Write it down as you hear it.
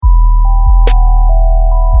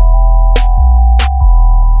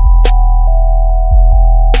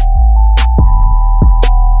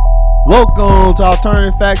Welcome to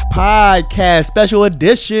Alternative Facts Podcast Special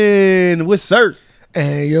Edition with Sir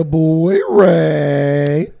and your boy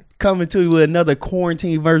Ray. Coming to you with another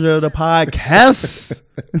quarantine version of the podcast.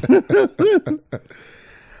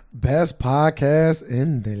 Best podcast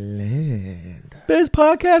in the land. Best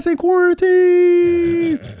podcast in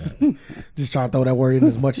quarantine. Just trying to throw that word in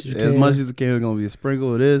as much as you can. As much as you can. It's going to be a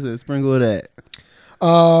sprinkle of this and a sprinkle of that.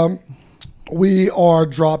 We are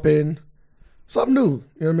dropping something new.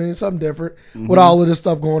 You know what I mean? Something different. With all of this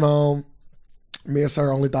stuff going on, me and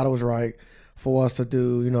Sir only thought it was right for us to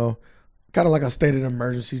do, kind of like a state of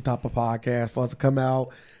emergency type of podcast for us to come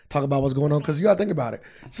out, talk about what's going on. Because you got to think about it.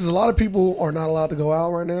 Since a lot of people are not allowed to go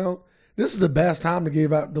out right now, this is the best time to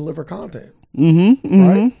deliver content.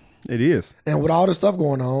 Right? It is. And with all this stuff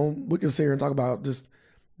going on, we can sit here and talk about just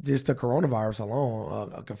the coronavirus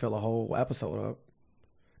alone. I can fill a whole episode up.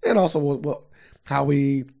 And also how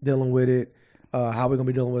we dealing with it, how we're going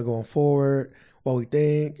to be dealing with it going forward, what we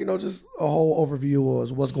think, just a whole overview of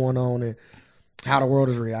what's going on and how the world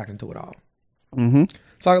is reacting to it all.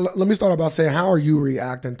 So let me start by saying, how are you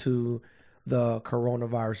reacting to the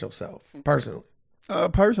coronavirus yourself, personally?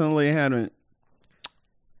 Personally, it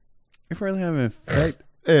really haven't effect.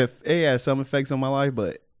 If it has some effects on my life,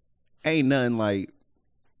 but ain't nothing like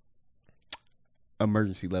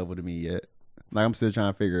emergency level to me yet. Like, I'm still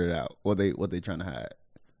trying to figure it out. What they trying to hide,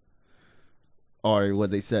 or what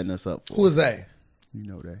they setting us up for. Who is they? You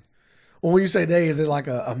know they. Well, when you say they, is it like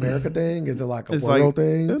a America thing? Is it like a world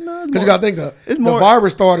thing? No, because you got to think the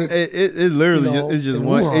virus started. It's literally it's just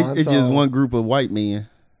one. Wuhan, it's just one group of white men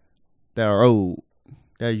that are old.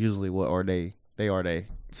 That's usually what are they. They are they.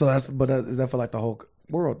 So is that for like the whole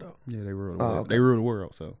world though? Yeah, they rule the world. Okay. They rule the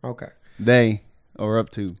world. So okay, they are up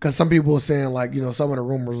to. Because some people were saying like some of the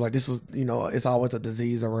rumors like this was it's always a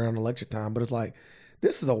disease around election time, but it's like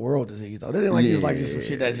this is a world disease though. They didn't like it's like just some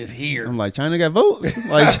shit that's just here. I'm like, China got votes.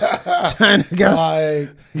 Like China got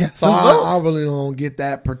some votes. I really don't get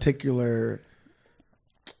that particular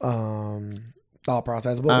thought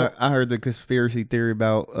process. But I heard the conspiracy theory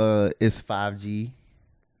about it's 5G.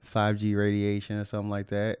 It's 5G radiation or something like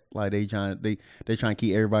that. Like they're trying to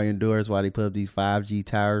keep everybody indoors while they put up these 5G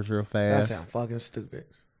towers real fast. That sounds fucking stupid.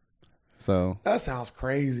 So that sounds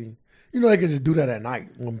crazy. They could just do that at night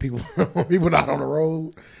when people not on the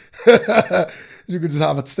road. You could just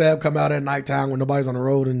have a stab come out at nighttime when nobody's on the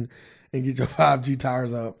road and get your 5G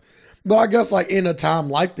towers up. But I guess like in a time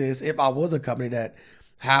like this, if I was a company that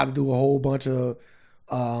had to do a whole bunch of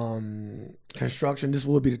construction, this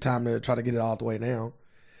would be the time to try to get it all the way now.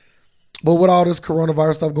 But with all this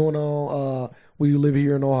coronavirus stuff going on, we live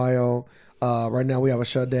here in Ohio. Right now we have a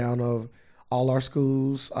shutdown of all our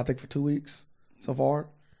schools, I think for 2 weeks so far.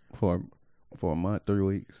 For a month, 3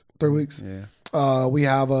 weeks. 3 weeks? Yeah. We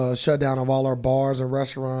have a shutdown of all our bars and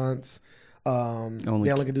restaurants. They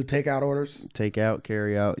only can do takeout orders. Takeout,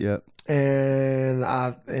 carry out, yep. And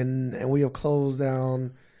we have closed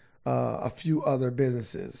down a few other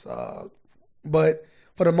businesses. But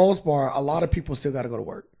for the most part, a lot of people still got to go to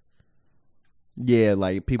work. Yeah,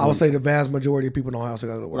 like people. I would say the vast majority of people in Ohio still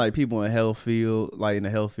got to go to work. Like people in the health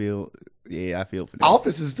field, yeah, I feel for them.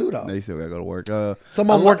 Offices too, though. They still got to go to work. Some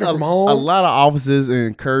of them working from home. A lot of offices are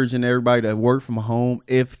encouraging everybody to work from home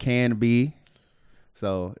if can be.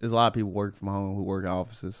 So there's a lot of people working from home who work in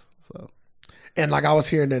offices. So. And like I was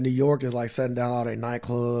hearing that New York is like shutting down all their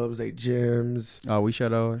nightclubs, their gyms. Oh, we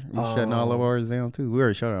shutting all of ours down too. We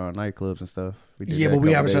already shut down our nightclubs and stuff. But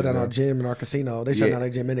we haven't shut down our gym and our casino. They shut down their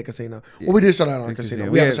gym and the casino. Well, we did shut down our casino.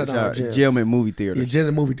 We haven't shut down our gym. Gym and movie theaters. Yeah, gyms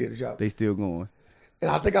and movie theaters. Yeah. They still going. And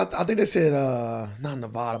I think they said not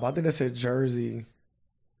Nevada, but I think they said Jersey.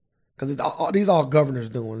 Because these all governors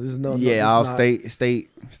doing. This is all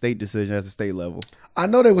state decision at the state level. I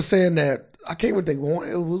know they were saying that. I can't even think.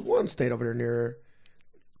 It was one state over there near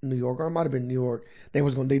New York, or it might have been New York. They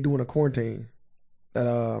doing a quarantine.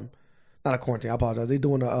 Not a quarantine. I apologize. They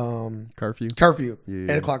doing a curfew.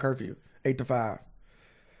 Yeah. 8:00 curfew. 8 to 5.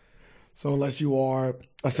 So unless you are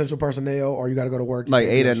essential personnel or you got to go to work, like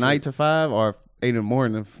 8 at night to 5 or 8 in the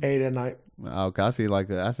morning. 8 at night. Okay, I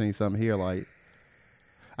seen something here like.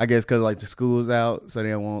 I guess because like the school's out, so they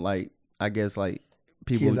don't want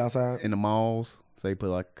people kids outside in the malls. So they put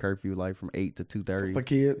like a curfew like from 8 to 2:30 for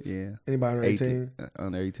kids. Yeah, anybody under 18.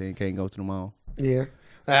 Under 18 can't go to the mall. Yeah,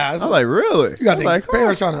 I'm like, really? You got the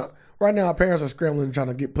parents trying to. Right now, parents are scrambling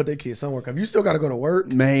trying to put their kids somewhere. Cause you still got to go to work.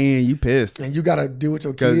 Man, you pissed. And you got to deal with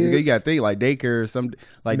your kids. You got to think like daycare,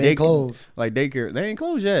 they closed. Like daycare, they ain't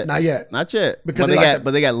closed yet. Not yet. Not yet. Because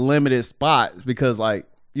they got limited spots because like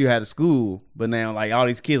you had a school, but now like all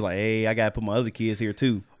these kids like, hey, I gotta put my other kids here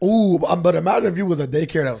too. Ooh, but imagine if you was a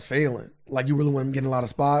daycare that was failing. Like you really wasn't getting a lot of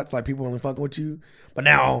spots, like people only fucking with you. But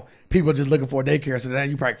now people are just looking for a daycare, so now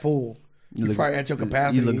you probably full. You probably at your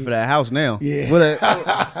capacity. You looking for that house now. Yeah.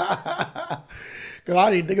 Because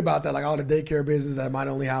I didn't think about that. Like all the daycare business that might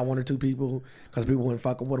only have 1 or 2 people because people wouldn't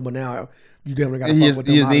fucking with them. But now you definitely got to fuck with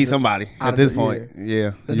them. You just need somebody at this point.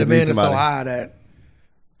 Yeah. The demand is so high that,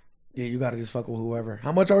 yeah, you got to just fuck with whoever.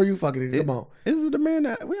 How much are you fucking? Come on. Is the demand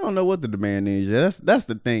that we don't know what the demand is. Yeah, that's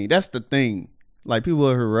the thing. That's the thing. Like people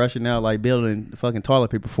are rushing out, like building fucking toilet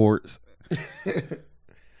paper forts.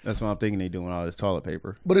 That's what I'm thinking they doing all this toilet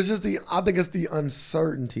paper. But it's just I think it's the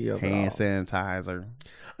uncertainty of hand it all. sanitizer.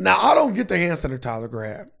 Now I don't get the hand sanitizer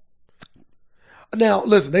grab. Now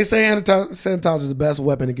listen, they say hand sanitizer is the best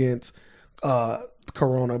weapon against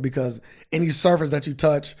corona because any surface that you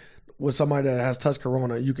touch with somebody that has touched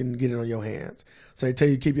corona, you can get it on your hands. So they tell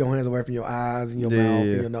you keep your hands away from your eyes and your mouth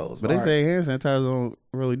and your nose. But they say hand sanitizer don't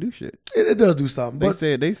really do shit. It does do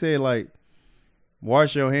something. They said like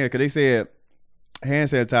wash your hands because they said hand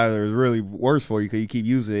sanitizer is really worse for you because you keep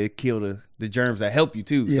using it. It kill the germs that help you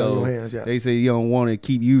too. Yeah, so your hands, yes. They say you don't want to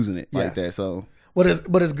keep using it like that. So, but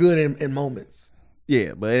it's good in moments.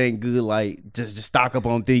 Yeah, but it ain't good like just stock up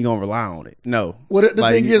on things you gonna rely on it. No. Well, the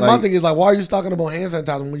thing is, my thing is like, why are you stocking up on hand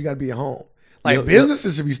sanitizer when you got to be at home? Like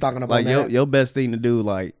businesses should be stocking up on that. Your best thing to do,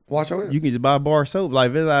 like wash your hands. You can just buy bar soap.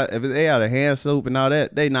 Like if they out of hand soap and all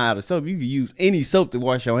that, they not out of soap. You can use any soap to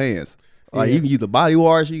wash your hands. Like you can use a body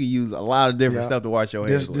wash. You can use a lot of different stuff to wash your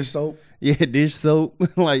hands. Dish soap. Yeah, dish soap.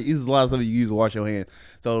 Like there's a lot of stuff you use to wash your hands.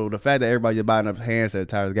 So the fact that everybody just buying up hand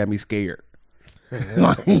sanitizer got me scared.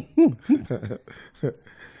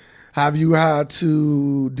 Have you had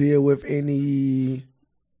to deal with any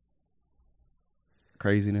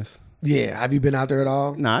craziness? Yeah. Have you been out there at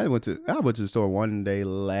all? Nah, I went to the store one day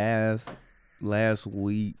last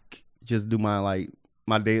week. Just do my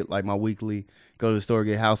day, like my weekly. Go to the store,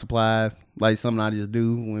 get house supplies. Like something I just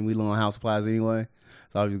do when we loan house supplies anyway.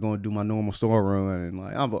 So I was just going to do my normal store run. And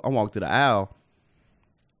like I walked to the aisle.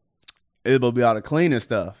 It's supposed to be all the cleaning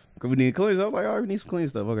stuff. Because we need cleaning stuff. I'm like, oh, we need some cleaning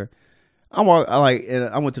stuff. Okay.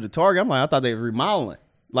 I went to the Target. I'm like, I thought they were remodeling.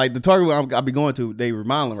 Like the Target I'll be going to, they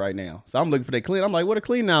remodeling right now. So I'm looking for their clean. I'm like, what a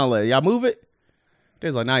clean outlet? Y'all move it?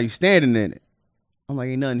 They're like, nah, you standing in it. I'm like,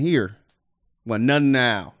 ain't nothing here. Well, nothing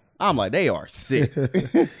now. I'm like, they are sick.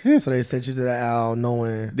 So they sent you to the aisle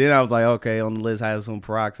knowing. Then I was like, okay, on the list, I have some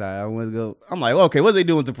peroxide. I went to go. I'm like, okay, what they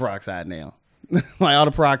doing with the peroxide now? Like all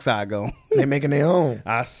the peroxide gone. They making their own.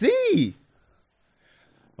 I see.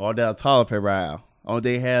 All down toilet paper aisle. All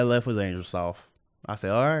they had left was Angel Soft. I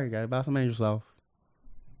said, all right, gotta buy some Angel Soft.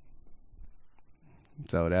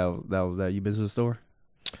 So that was that. You been to the store?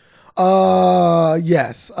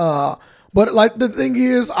 Yes. But like the thing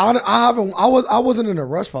is, I wasn't in a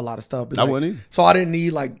rush for a lot of stuff. I wasn't either. So I didn't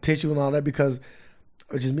need like tissue and all that because,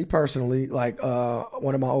 which is me personally, like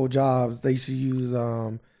one of my old jobs, they used to use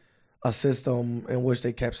a system in which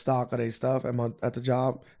they kept stock of their stuff at the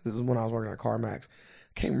job. This is when I was working at CarMax.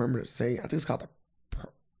 Can't remember to say. I think it's called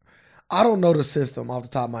I don't know the system off the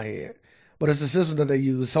top of my head, but it's a system that they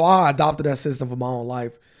use. So I adopted that system for my own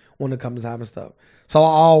life when it comes to having stuff. So I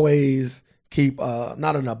always keep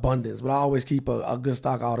not an abundance, but I always keep a good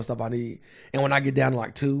stock of all the stuff I need. And when I get down to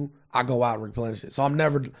like 2, I go out and replenish it. So I'm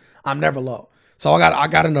never low. So I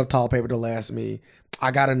got enough toilet paper to last me.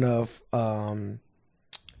 I got enough hand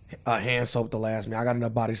soap to last me. I got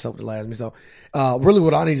enough body soap to last me. So really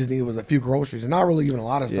what I just needed was a few groceries and not really even a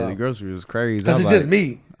lot of stuff. Yeah, the groceries was crazy. Because it's just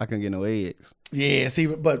me. I couldn't get no eggs. Yeah, see,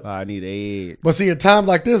 but I need eggs. But see, at times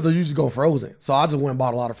like this, they usually go frozen. So I just went and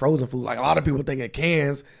bought a lot of frozen food. Like a lot of people think it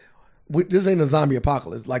cans. This ain't a zombie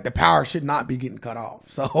apocalypse. Like the power should not be getting cut off.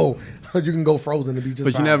 So you can go frozen and be just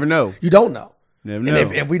But fine. You never know. You don't know. Never and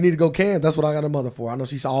know. if we need to go cans, that's what I got a mother for. I know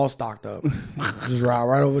she's all stocked up. Just ride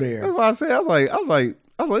right over there. That's what I said. I was like,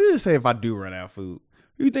 let's just say if I do run out of food.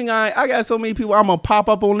 You think I got so many people I'm gonna pop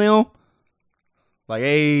up on them? Like,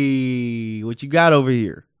 hey, what you got over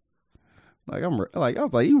here? Like I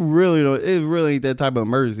was like, you really don't. It really ain't that type of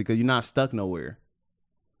emergency because you're not stuck nowhere.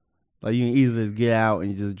 Like you can easily just get out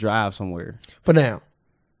and just drive somewhere. For now,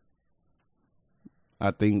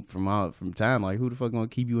 I think from time, like who the fuck gonna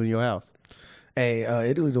keep you in your house? Hey,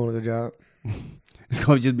 Italy doing a good job. It's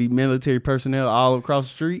gonna just be military personnel all across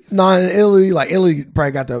the streets. No, in Italy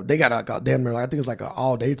probably got a damn near, like, I think it's like an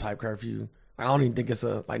all day type curfew. I don't even think it's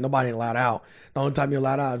nobody ain't allowed out. The only time you're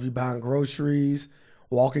allowed out if you buying groceries,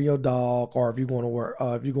 walking your dog, or if you're going to work,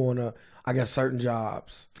 if you're going to, I guess, certain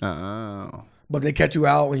jobs. But they catch you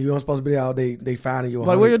out when you weren't supposed to be out. They find you.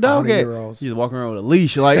 Like, where your dog at? Euros. You just walking around with a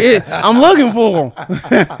leash. Like, I'm looking for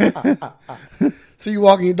him. See you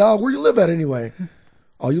walking your dog. Where you live at anyway?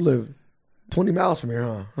 Oh, you live 20 miles from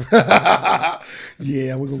here, huh?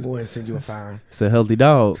 Yeah, we're going to go ahead and send you a fine. It's a healthy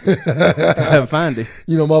dog. Gotta find it.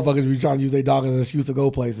 You know, motherfuckers be trying to use their dog as an excuse to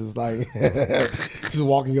go places. Like, just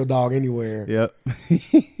walking your dog anywhere. Yep.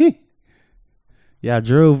 Yeah, I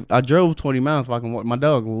drove 20 miles so I can walk. My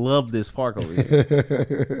dog loved this park over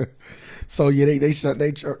here. So yeah, they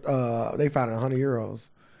found 100 euros.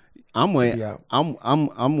 I'm waiting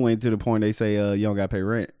to the point they say you don't gotta pay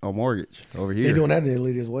rent or mortgage over here. They're doing that in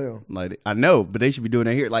Italy as well. Like, I know, but they should be doing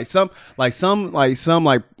that here. Like some you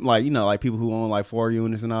know, like people who own like 4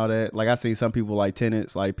 units and all that. Like I see some people like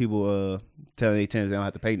tenants, like people telling their tenants they don't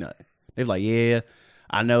have to pay nothing. They're like, yeah,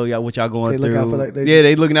 I know y'all what y'all going through. Out for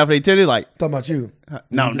they looking out for their tenants. Like, talking about you.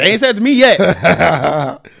 No, they ain't said to me yet.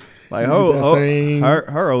 Like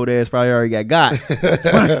her old ass probably already got.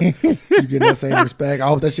 You get that same respect. I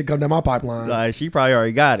hope that shit come down my pipeline. Like she probably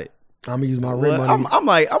already got it. I'm gonna use my rent money. I'm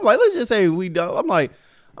like, let's just say we don't. I'm like,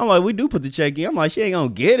 we do put the check in. I'm like, she ain't gonna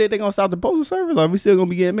get it. They gonna stop the postal service. Like we still gonna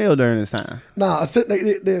be getting mail during this time. Nah,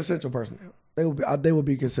 they're essential personnel. They would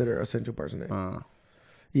be considered essential personnel.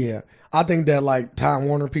 Yeah, I think that like Time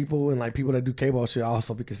Warner people and like people that do cable shit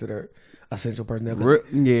also be considered essential personnel.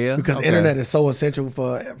 Because internet is so essential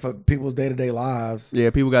for people's day-to-day lives. Yeah,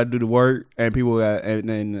 people got to do the work, and people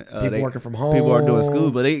people working from home. People are doing school,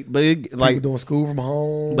 but people doing school from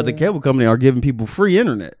home. But the cable company are giving people free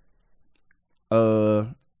internet. If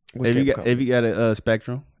you got a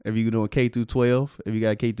Spectrum, if you doing K through 12, if you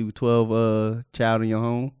got a K through 12 child in your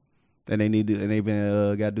home, and they've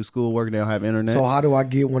been got to do school work, and they don't have internet. So how do I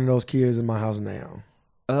get one of those kids in my house now?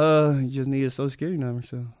 You just need a social security number.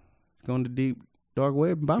 So go on the deep dark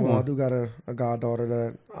web and buy one. I do got a goddaughter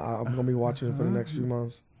that I'm gonna be watching for the next few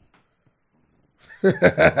months. What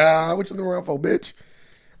you looking around for, bitch?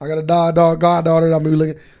 I got a goddaughter that I'm gonna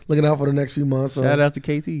be looking out for the next few months. So. Shout out to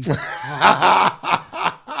KT.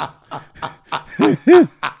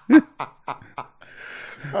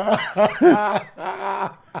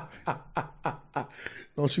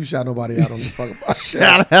 Don't you shout nobody out on this fucking podcast.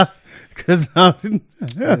 Shout out, cause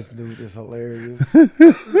this dude is hilarious.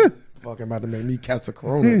 Fucking about to make me catch the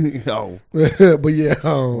corona. Oh, but yeah,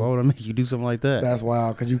 why would I make you do something like that? That's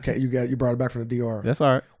wild because you brought it back from the DR. That's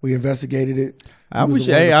all right. We investigated it. I hope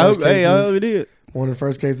it did. One of the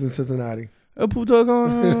first cases in Cincinnati.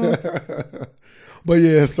 But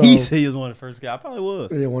yeah, so he said he was one of the first guys. I probably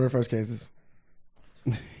was. Yeah, one of the first cases.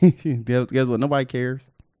 Guess what? Nobody cares.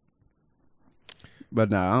 But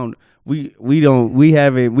nah, we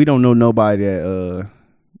don't know nobody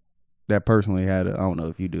that personally had I don't know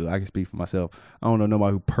if you do. I can speak for myself. I don't know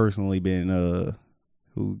nobody who personally been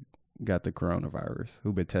who got the coronavirus,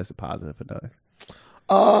 who been tested positive for nothing.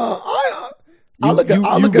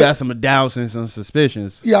 You got some doubts and some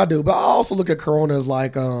suspicions. Yeah, I do, but I also look at corona as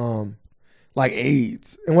like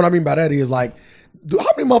AIDS, and what I mean by that is like, how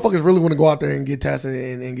many motherfuckers really want to go out there and get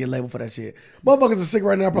tested and get labeled for that shit? Motherfuckers are sick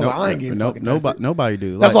right now, probably. I ain't getting fucking tested. Nobody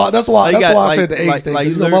do. That's why I said the AIDS thing.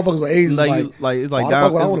 You know, motherfuckers with AIDS it's like Don,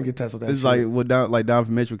 I want to get tested with that. It's shit. like what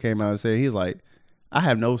Donovan Mitchell came out and said. He's like, I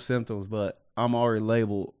have no symptoms, but I'm already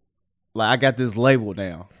labeled. Like I got this label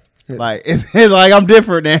now. Yeah. Like it's like I'm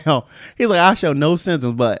different now. He's like, I show no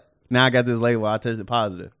symptoms, but now I got this label. I tested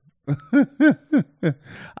positive. I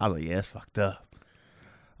was like, yeah, it's fucked up.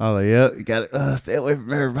 I was like, yeah, you gotta stay away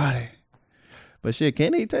from everybody. But shit,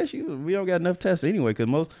 can't they test you? We don't got enough tests anyway. Because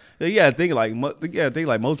most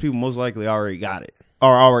people most likely already got it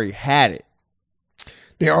or already had it.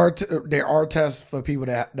 There are tests for people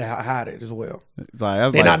that had it as well.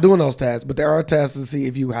 Like, they're not doing those tests, but there are tests to see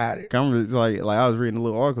if you had it. Like I was reading a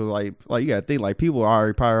little article, like you gotta think like people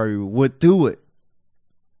probably would do it.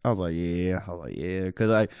 I was like, yeah,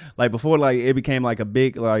 because like before, like it became like a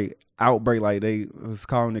big like outbreak, like they was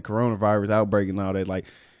calling it coronavirus outbreak and all that. Like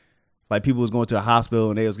people was going to the hospital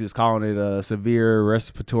and they was just calling it a severe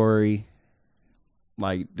respiratory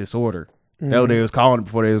like disorder. Mm-hmm. That's what they was calling it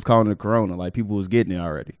before they was calling it corona. Like people was getting it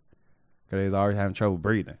already because they was already having trouble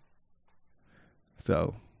breathing.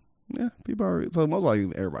 So yeah, so most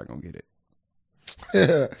likely everybody gonna get it.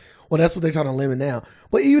 Well, that's what they're trying to limit now.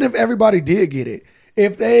 But even if everybody did get it.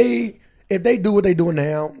 If they do what they're doing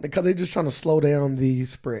now, because they're just trying to slow down the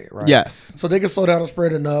spread, right? Yes. So they can slow down the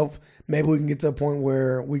spread enough. Maybe we can get to a point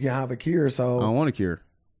where we can have a cure. So I don't want a cure.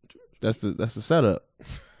 That's the setup.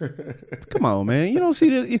 Come on, man. You don't see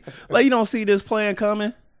this. You don't see this plan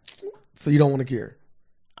coming. So you don't want a cure.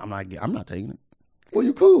 I'm not taking it. Well,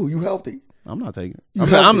 you cool. You healthy. I'm not taking it. You're I'm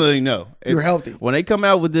healthy. letting you know. You're healthy. When they come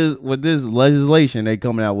out with this legislation, they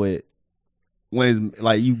coming out with when it's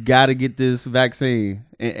like you got to get this vaccine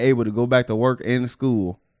and able to go back to work and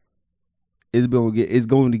school. It's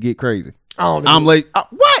going to get crazy. I don't I'm like,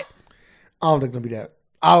 what? I don't think it's gonna be that.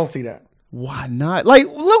 I don't see that. Why not? Like,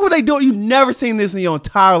 look what they do. You never seen this in your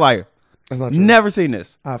entire life. That's not true. Never seen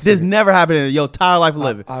this. I've This seen it. never happened in your entire life of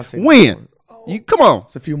living. I've seen it When? before. Oh, You come on.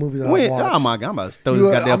 it's a few movies that When? I've watched. Oh my God, I'm about to throw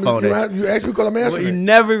this goddamn phone at you. You asked me because I'm answering You it.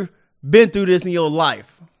 never been through this in your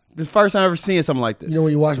life. This first time I ever seen something like this. You know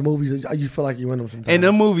when you watch movies, you feel like you in them sometimes. In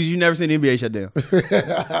them movies, you never seen the NBA shut down.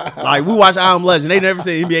 Like we watch I Am Legend, they never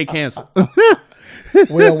seen NBA cancel.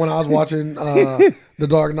 Well, when I was watching The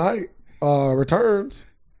Dark Knight Returns,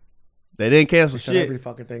 They didn't cancel shut shit. every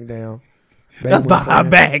fucking thing down. That's by a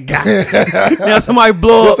bad guy. Now somebody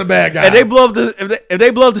blow That's up. a bad guy. And they blow up if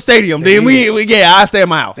they blow up the stadium, then I stay in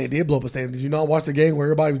my house. They did blow up a stadium. Did you not watch the game where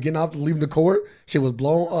everybody was getting out, leaving the court? Shit was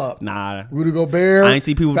blown up. Nah, Rudy Gobert. I ain't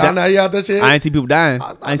see people found die. out he out that shit. I ain't see people dying.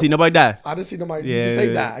 I ain't see nobody die. I didn't see nobody. Yeah. You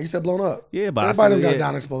say die. You said blown up. Yeah, but everybody I done see, got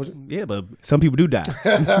down explosion. Yeah, but some people do die.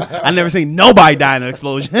 I never seen nobody die in an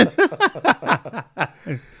explosion.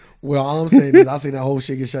 Well, all I'm saying is I seen that whole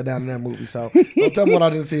shit get shut down in that movie. So don't tell me what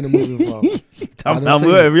I didn't see in the movie before. I'm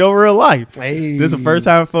good. Real life. Hey. This is the first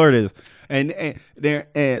time for this, and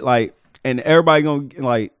everybody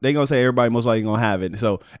they gonna say everybody most likely gonna have it.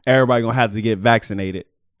 So everybody gonna have to get vaccinated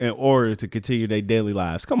in order to continue their daily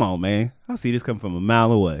lives. Come on, man. I see this coming from a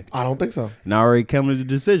mile away. I don't think so. And I already come to the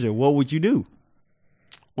decision. What would you do?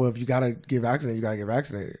 Well, if you gotta get vaccinated, you gotta get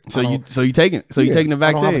vaccinated. So you taking the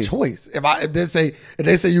vaccine? I don't have a choice. If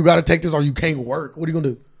they say you gotta take this or you can't work, what are you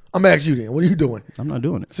gonna do? I'm gonna ask you then. What are you doing? I'm not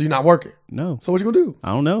doing it. So you're not working. No. So what you gonna do?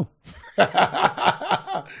 I don't know.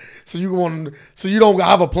 So you don't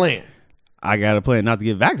have a plan. I got a plan not to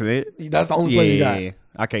get vaccinated. That's the only plan you got.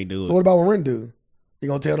 I can't do it. So what about when Ren do? You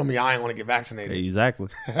gonna tell them, I ain't want to get vaccinated. Exactly.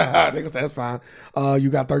 They gonna say that's fine. You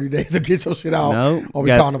got 30 days to get your shit out. No, Or we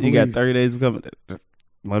calling the you police. got 30 days to become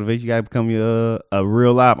motivation. You got to become a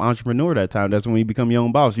real live entrepreneur. That time, that's when you become your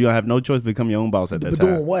own boss. You don't have no choice to become your own boss at that But time.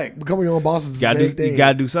 doing what? Becoming your own boss is You a big thing. You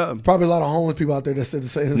gotta do something. Probably a lot of homeless people out there that said the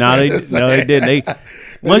same. No, they didn't. They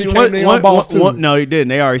became their own boss too. no, they didn't.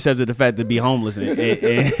 They already accepted the fact to be homeless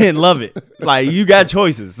and love it. Like you got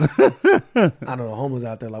choices. I know the homeless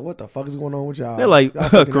out there like, what the fuck is going on with y'all? They're like, Y'all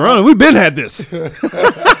fucking Corona. We've been had this.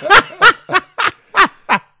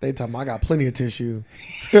 They tell me I got plenty of tissue.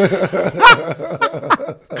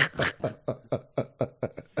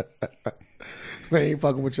 They ain't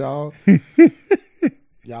fucking with y'all.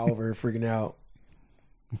 Y'all over here freaking out.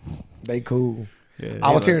 They cool. Yeah,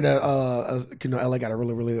 I was hearing that LA got a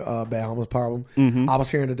really, really bad homeless problem. Mm-hmm. I was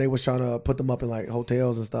hearing that they was trying to put them up in like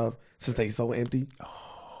hotels and stuff since they so empty.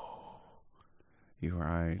 You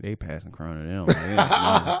right? They passing Corona. They don't.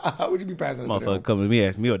 How would you be passing? Motherfucker come to me,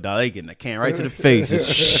 ask me a dollar, they getting a can right to the face.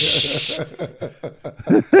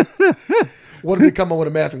 What if they come up with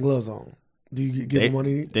a mask and gloves on? Do you give them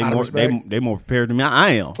money? They more prepared than me. I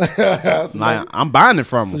am. So Like, I'm buying it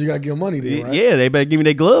from so them. you gotta give them money then, right? Yeah, they better give me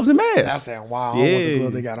their gloves and masks. That sound wild. I don't want the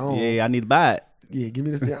gloves they got on. Yeah, I need to buy it. Yeah, give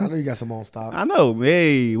me this. I know you got some on stock. I know.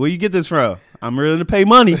 Hey, where you get this from? I'm willing to pay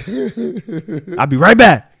money. I'll be right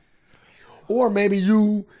back. Or maybe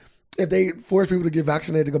if they force people to get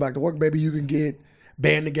vaccinated to go back to work, maybe you can get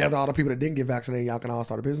band together all the people that didn't get vaccinated. Y'all can all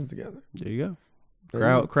start a business together. There you go.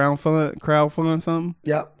 Crowd fund something.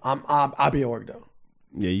 Yep, I'll be at work though.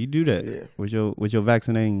 Yeah, you do that. Yeah. With your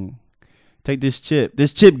vaccinating. Take this chip.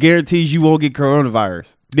 This chip guarantees you won't get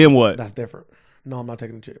coronavirus. Then what? That's different. No, I'm not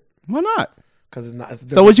taking the chip Why not? because it's not. It's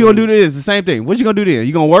So what you gonna do then? It's the same thing. What you gonna do then?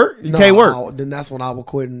 You gonna work? You can't work. Then that's when I will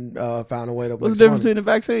quit and find a way to. What's make the difference money. between the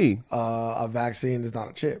vaccine? A vaccine is not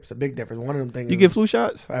a chip. It's a big difference. One of them things. You get flu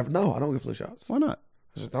shots? No, I don't get flu shots. Why not?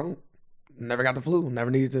 I just don't. Never got the flu. Never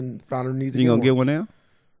needed to. Found a need to. You gonna one. get one now?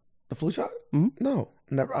 The flu shot? Mhm. No,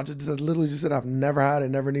 never. I just literally just said I've never had it.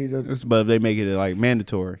 Never needed. But if they make it like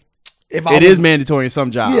mandatory. If It is mandatory in some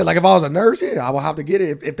jobs. Yeah, like if I was a nurse, yeah, I will have to get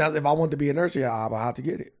it. If I want to be a nurse, yeah, I will have to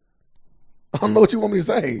get it. I don't know what you want me to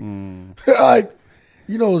say. Like,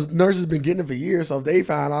 nurses been getting it for years, so if they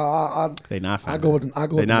find, They not fine. I go with They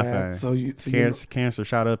the not math. fine. So Cancer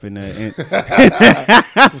shot up in the.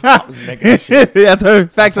 just stop making that shit Yeah, I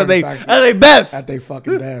told facts are they best. at they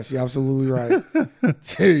fucking best. You're absolutely right.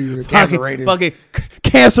 Gee, the cancer rate is Fucking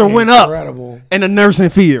cancer went up incredible. in the nursing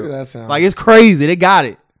field. That sounds Like it's crazy. They got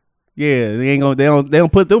it. Yeah, they ain't gonna. They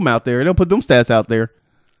don't put them out there. They don't put them stats out there.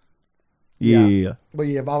 Yeah. But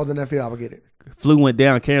yeah, if I was in that field, I would get it. Flu went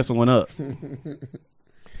down, cancer went up.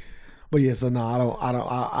 But yeah, so no,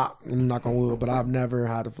 I'm not gonna wood, but I've never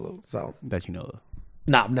had the flu. So That you know of.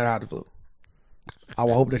 no, I've never had the flu. I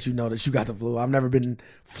will hope that you know that you got the flu. I've never been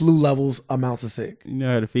flu levels amounts of sick. You know,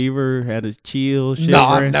 had a fever, had a chill, shivering, No,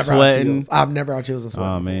 I've never had sweating. chills. I've never had chills and sweating.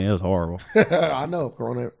 Oh man, it was horrible. I know,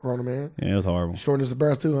 Corona man. Yeah, it was horrible. Shortness of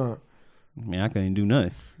breath too, huh? Man, I couldn't do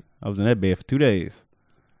nothing. I was in that bed for 2 days.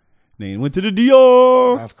 Then went to the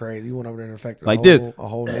DR. That's crazy. You went over there and affected Like a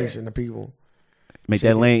whole nation of people. Make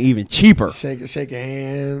that land even cheaper. Shaking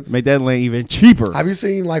hands. Make that land even cheaper. Have you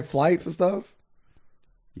seen like flights and stuff?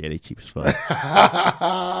 Yeah, they cheap as fuck.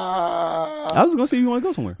 I was gonna see if you want to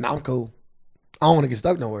go somewhere. Nah, I'm cool. I don't want to get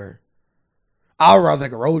stuck nowhere. I'd rather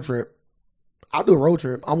take a road trip. I'll do a road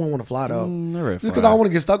trip. I won't want to fly though. Just because I don't want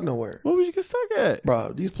to get stuck nowhere. What would you get stuck at?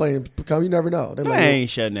 Bro, these planes become, you never know. They're They like, ain't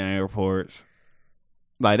shutting down airports.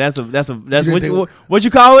 Like that's You what didn't you what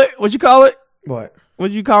you call it? What you call it? what?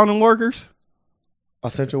 What you call them workers?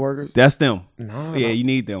 Essential workers? That's them. Nah. Yeah, you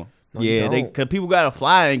need them. No, you yeah, don't. because people gotta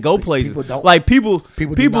fly and go places. People don't. Like people do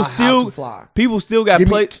not have still to fly. people still got Give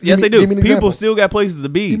me- places. give Yes, me- they do. give me an People example. still got places to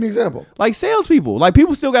be. Give me an example. Like salespeople. Like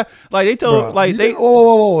people still got. Like they told. Bruh, like you they. can-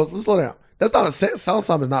 whoa. Let's slow down. That's not sound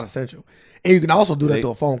something is not essential. And you can also do that They-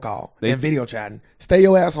 through a phone call they- and video chatting. Stay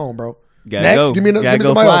your ass home, bro. Gotta Next, go. give me, Gotta give me go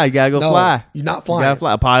somebody fly. else. You gotta go No, fly. You're not You flying. gotta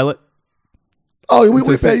fly. A pilot. Oh, we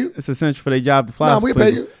It's pay you. It's essential for their job to fly. No, we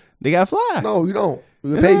pay you. They gotta fly. No, you don't.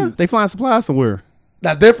 We Yeah, pay you. They flying supplies somewhere.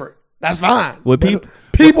 That's different. That's fine. With But peop-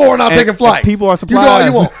 people are not and- taking flights. people are You know all you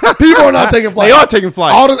supplies. want. People are not taking flights. They are taking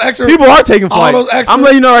flights. All those extra People are taking all flights. those extra- I'm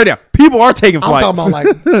letting you know right now. People are taking I'm flights. talking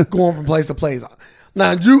about like going from place to place.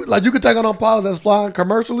 Now you could take on them pilots that's flying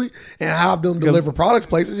commercially and have them deliver products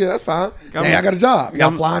places. Yeah, that's fine. Hey, I got a job. Y'all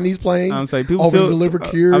flying these planes. I'm saying people over still to deliver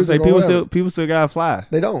cures. I'm saying and whatever. people still gotta fly.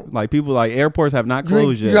 They don't. Like people like airports have not You, ain't-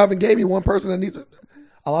 closed you yet. haven't gave me one person that needs.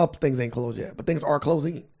 A lot of things ain't closed yet, but things are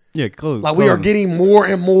closing. Yeah, closed. Like we are getting more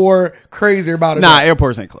and more crazy about it. Nah,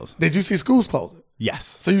 airports ain't closed. Did you see schools closing?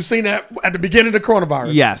 Yes. So you seen that at the beginning of the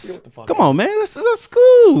coronavirus? Yes. What the fuck? Come on, man. That's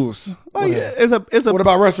schools. Like Whatever. it's a What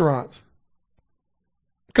about restaurants?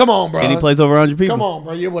 Come on, bro. any place over 100 people. Come on,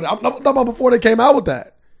 bro. Yeah, what? I'm talking about before they came out with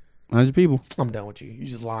that. 100 people. I'm done with you. You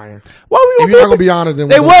just lying. Why If we you're not gonna gonna be honest, then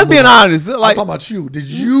They we're was gonna being move on. honest. I'm Like talking about you. Did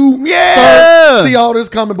you, Yeah. sir, see all this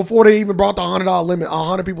coming before they even brought the $100 limit,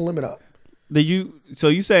 100 people limit up? did you? So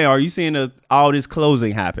you saying are you seeing all this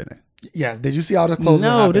closing happening? Yes. Did you see all this closing?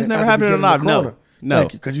 No, happen this never at the happened in beginning our of life. the No, corona? no.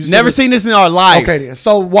 Thank you, 'cause you Never said- seen this in our lives. Okay, then.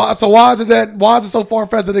 So why is it so far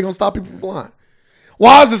fetched that they're gonna stop people from flying?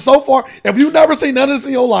 Why is it so far? If you've never seen none of this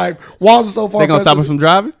in your life, why is it so far? They gonna fetched stop that- us from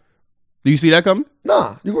driving? Do you see that coming?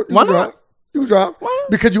 Nah, you Why can not? drive. You can drive. Why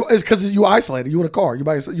not? Because you isolated. You in a car. You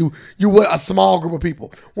by yourself. You with a small group of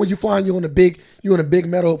people. When you flying, you in a big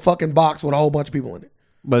metal fucking box with a whole bunch of people in it.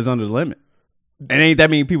 But it's under the limit. It ain't that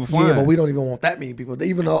many people flying. Yeah, but we don't even want that many people.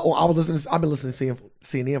 Even though I've been listening to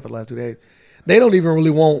CNN for the last 2 days. They don't even really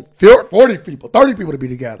want 40 people, 30 people to be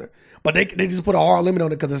together. But they just put a hard limit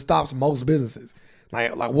on it because it stops most businesses.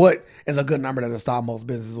 Like what is a good number that'll stop most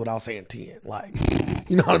businesses without saying 10? Like,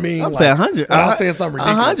 you know what I mean? I'm Like, saying 100. Without saying something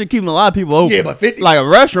ridiculous. 100 keeping a lot of people open. Yeah, but 50 like a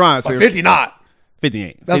restaurant. But 50 not.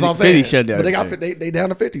 58. That's 50, what I'm saying. 50 shut down. But they got today. they down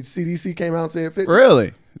to 50. CDC came out and said 50.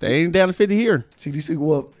 Really? They ain't down to 50 here. CDC,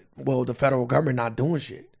 well, the federal government not doing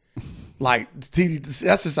shit. Like CDC,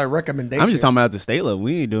 that's just a recommendation. I'm just talking about the state level.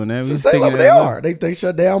 We ain't doing that. We The just state thinking level, that they low. are. They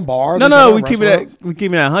shut down bars. No, they shut no, down we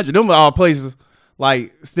keep it at 100. Them are all places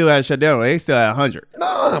like still had shut down. They still at 100.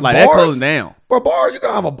 Nah, Like bars, that closing down. Bro, bars, you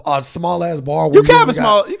can have a small ass bar. Where You can have a only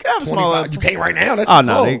small. got You can have a small. 25. You can't right now. That's Oh just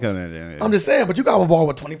no, they closed. coming down. I'm just saying, but you got a bar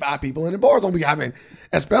with 25 people in it. Bars don't be having,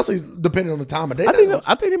 especially depending on the time of day. I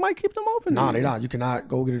think they might keep them open. Nah, they not. You cannot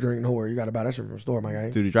go get a drink nowhere. You got to buy that shit from the store, my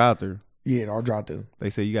guy. To the drive-through. Yeah, or drive through.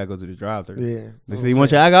 They say you gotta go to the drive-through. Yeah, They say you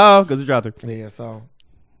want your alcohol, go to the drive-through. Yeah, so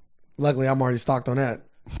luckily I'm already stocked on that.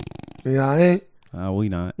 You know what I mean? We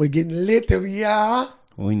not. We getting lit, yeah.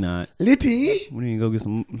 We not. Litty. We need to go get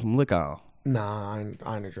some liquor. Nah, I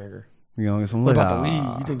ain't a drinker. We gonna get some What liquor. about the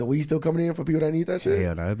weed? You think the weed still coming in for people that need that shit?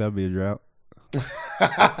 Yeah, no, that'll be a drought.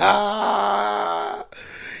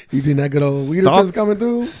 You think that good old weed Stock- is coming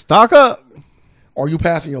through? Stock up. Or you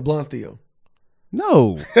passing your blunt still?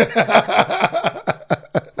 No.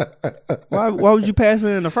 Why would you pass it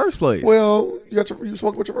in the first place? Well, you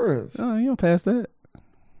smoke with your friends. No, you don't pass that.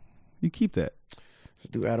 You keep that.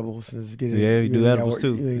 Just do edibles and just get it. Yeah, you do ain't edibles gotta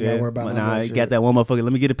too. You ain't Yeah. gotta worry about But none nah, of I that shit. got that one motherfucker.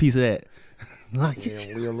 Let me get a piece of that. Like, Yeah,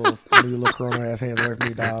 leave your little corona ass hands away from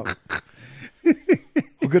me, dog.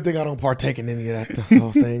 Well, good thing I don't partake in any of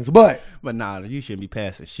those things. But but nah, you shouldn't be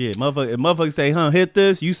passing shit. If motherfuckers say, hit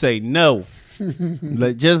this, you say no.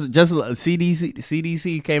 Like just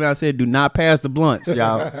CDC came out and said, do not pass the blunts,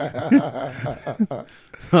 y'all.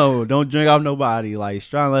 So don't drink off nobody. Like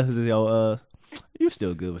strong lessons is your You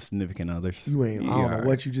still good with significant others. You ain't. I don't know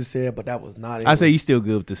what you just said, but that was not. I say you still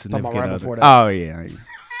good with the Talking about significant right other. before that. Oh yeah.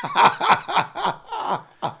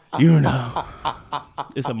 You know,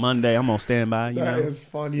 it's a Monday. I'm on standby. You That know, is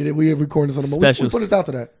funny. We recording this on the we put this out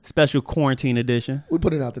today. special quarantine edition. We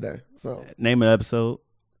put it out today. So Name of the episode: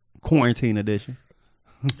 Quarantine Edition.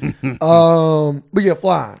 but yeah,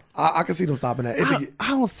 flying. I can see them stopping that. I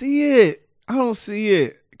don't see it. I don't see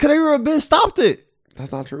it. Could they have been stopped it?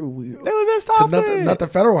 That's not true. They would have been stopped it. Nothing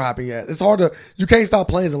federal happened yet. It's hard to. You can't stop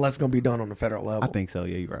planes unless it's gonna be done on the federal level. I think so.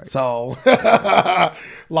 Yeah, you're right. So,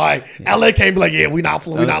 like, LA can't be like, yeah, we not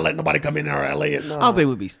letting nobody come in our LA. No. I don't think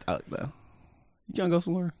we'd be stuck though. You trying to go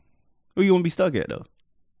somewhere? Where you want to be stuck at though?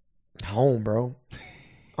 Home, bro.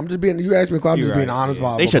 I'm just being. You asked me a question. I'm just being honest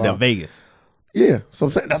about. They shut down Vegas. Yeah, so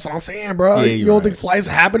I'm saying that's what I'm saying, bro. Yeah, you don't think flights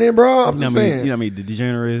are happening, bro? I'm just saying. You know what I mean? The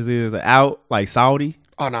degenerates is out like Saudi.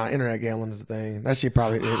 Oh no, internet gambling is the thing. That shit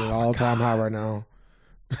probably hitting an all time high right now.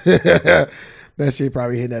 That shit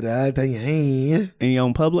probably hitting at the thing. Hey. And you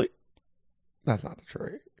on public? That's not the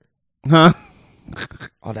trade. Huh?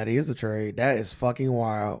 Oh, that is the trade. That is fucking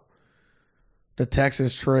wild. The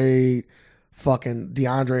Texans trade fucking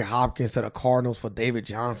DeAndre Hopkins to the Cardinals for David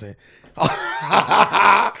Johnson.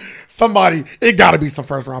 Somebody, it got to be some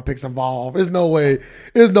first round picks involved. There's no way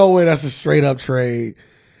that's a straight up trade.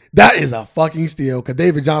 That is a fucking steal because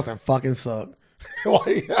David Johnson fucking sucked.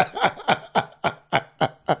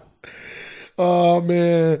 Oh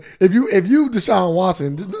man, if you Deshaun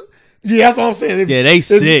Watson, yeah, that's what I'm saying.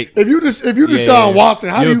 Sick. If you Deshaun Watson,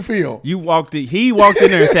 how do you feel? He walked in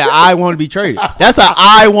there and said, "I want to be traded." That's a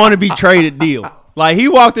 "I want to be traded" deal. Like he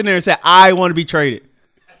walked in there and said, "I want to be traded."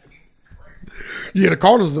 Yeah, the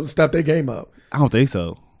Cardinals stepped their game up. I don't think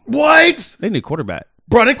so. What? They need a quarterback.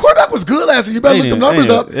 Bro, their quarterback was good last year. You better look them numbers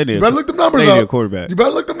up. You better look them numbers up. They need a quarterback. You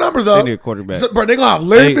better look them numbers up. They need a quarterback. So, bro, they gonna have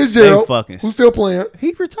Larry Fitzgerald, who's still playing.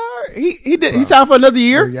 He retired. He signed for another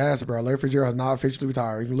year. Yes, bro. Larry Fitzgerald has not officially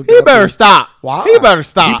retired. You can look He better stop. Why? He better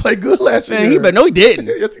stop. He played good last year. Man, no, he didn't.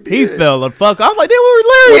 Yes, he did. He fell the fuck. I was like, where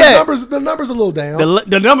Larry at? The numbers a little down.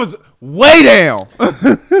 The numbers way down.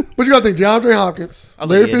 But you gotta think DeAndre Hopkins,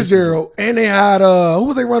 Larry Fitzgerald, and they had who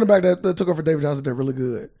was they running back that took over David Johnson? They're really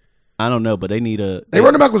good. I don't know, but they need a. Their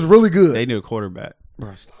running back was really good. They need a quarterback.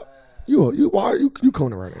 Bro, stop. Why are you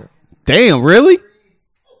cooning right now? Damn, really?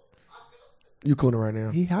 You cooning right now?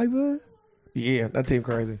 He hyper? Yeah, that team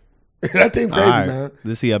crazy. That team crazy, right, man.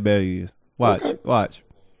 Let's see how bad he is. Watch.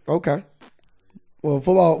 Okay. Well,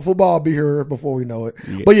 football will be here before we know it.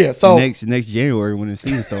 Yeah. But yeah, so next January when the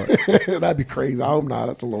season starts. That'd be crazy. I hope not.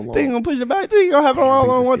 That's a little long. They ain't gonna push it back. They ain't gonna have it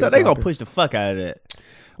on one time. They gonna push the fuck out of that.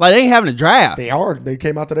 Like they ain't having a draft. They are. They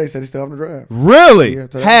came out today, said they still having a draft. Really? Yeah,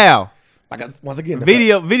 how? Like once again,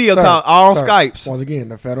 video call all on Skypes. Once again,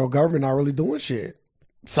 the federal government not really doing shit.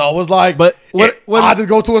 So it was like, but what I just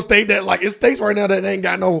go to a state that like it's states right now that ain't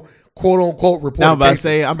got no quote unquote reported I'm about to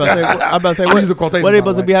say what they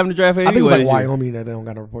supposed to be having the draft anyway? I think it was like Wyoming that they don't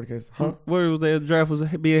got no reported cases. Huh? Where was the draft was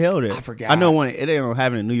being held at? I forgot. I know they don't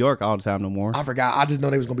have it in New York all the time no more. I forgot. I just know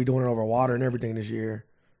they was gonna be doing it over water and everything this year.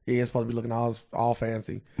 Yeah, it's supposed to be looking all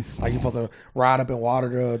fancy. Like you're supposed to ride up in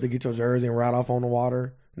water to get your jersey and ride off on the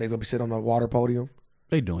water. And they're gonna be sitting on the water podium.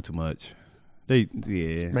 They doing too much. Make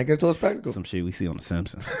it to a spectacle. Some shit we see on The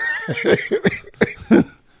Simpsons.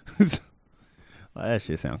 That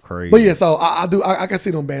shit sound crazy. But yeah, so I can see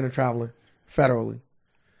them banning traveling federally.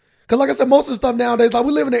 Cause like I said, most of the stuff nowadays, like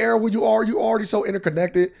we live in an era where you already so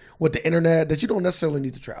interconnected with the internet that you don't necessarily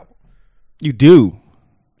need to travel. You do.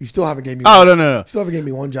 You still haven't gave me. No. You still haven't gave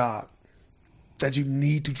me one job that you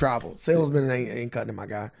need to travel. Salesman ain't cutting it, my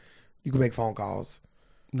guy. You can make phone calls.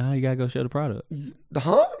 No, you gotta go show the product.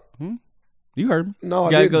 Huh? You heard me. No,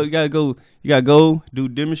 you gotta go do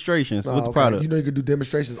demonstrations with the product. You know you can do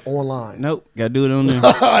demonstrations online. Nope, gotta do it on there.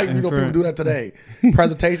 You know people do that today.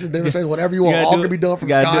 Presentations, demonstrations, whatever you want, all can be done from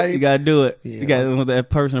Skype. You gotta do it. Yeah. You got with that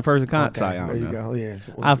person-to-person contact. There you go. Yeah.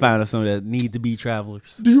 I found out some that need to be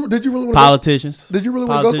travelers. Did you really want politicians? Did you really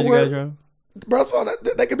want to go somewhere? Bro, that's fine.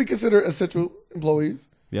 They can be considered essential employees.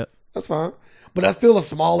 Yep, that's fine. But that's still a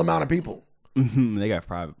small amount of people. They got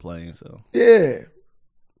private planes, so yeah.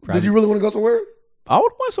 Did you really want to go somewhere? I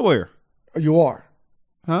would have went somewhere. You are?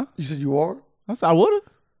 Huh? You said you are? I said I would have.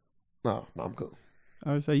 No, I'm cool.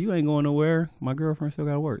 I would say you ain't going nowhere. My girlfriend still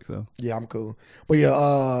got to work, so yeah, I'm cool. But yeah,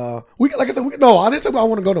 like I said, no, I didn't say I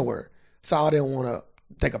want to go nowhere. So I didn't want to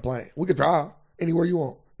take a plane. We could drive anywhere you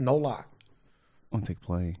want. No lie. want to take a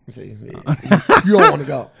plane. See, yeah. You don't want to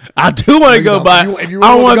go. I do want to go, but if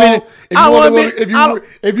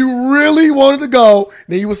you really wanted to go,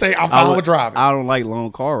 then you would say, I'm fine with driving. I don't like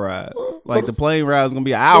long car rides. Like the plane ride is gonna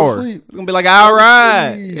be an hour. It's gonna be like an hour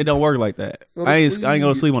ride. It don't work like that. I ain't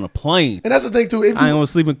gonna sleep on a plane. And that's the thing too. I ain't gonna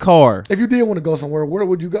sleep in a car. If you did want to go somewhere, where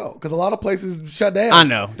would you go? Because a lot of places shut down. I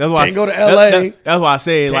know. That's why can't go to LA. That's why I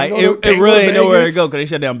said like it really ain't nowhere to go because they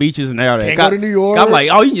shut down beaches and everything. Can't go to New York. I'm like,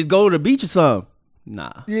 oh, you can just go to the beach or something.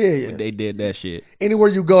 Nah. Yeah. But they did that shit. Anywhere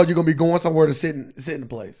you go, you're gonna be going somewhere to sit in a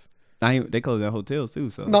place. They closed down hotels too.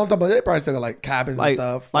 So no, I'm talking about they probably still got like cabins and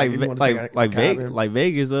stuff. Like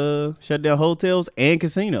Vegas shut down hotels and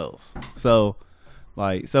casinos. So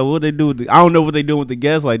what they do with I don't know what they do with the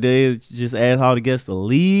guests. Like they just ask all the guests to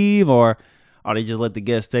leave, or they just let the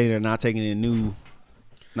guests stay there, not taking in new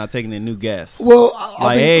guests. Well,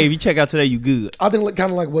 I think, hey, if you check out today, you good. I think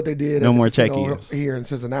kind of like what they did. No more check-ins here in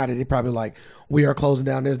Cincinnati. They probably like, we are closing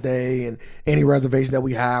down this day, and any reservation that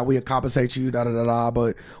we have, we compensate you.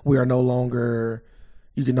 But we are no longer.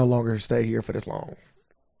 You can no longer stay here for this long.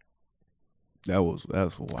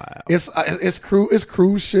 That's wild. It's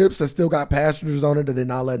cruise ships that still got passengers on it that they're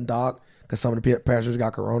not letting dock because some of the passengers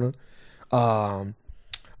got corona.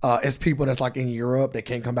 It's people that's like in Europe that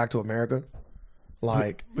can't come back to America.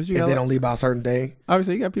 Like, if they don't leave by a certain day.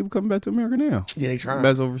 Obviously, you got people coming back to America now. Yeah, they trying.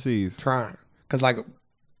 Best overseas. Trying. Because, like,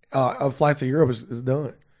 flights to Europe is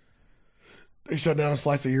done. They shut down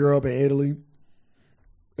flights to Europe and Italy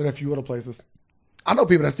and a few other places. I know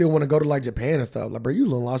people that still want to go to, like, Japan and stuff. Like, bro, you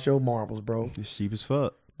lost your marbles, bro. It's cheap as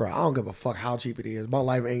fuck. Bro, I don't give a fuck how cheap it is. My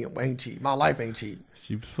life ain't cheap. My life ain't cheap. It's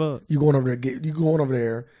cheap as fuck. You going over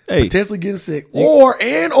there, hey, potentially getting sick, or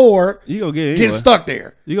you gonna get stuck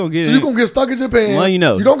there. You gonna get you gonna get stuck in Japan. Well, you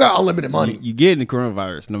don't got unlimited money. You getting the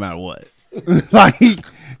coronavirus no matter what. Like,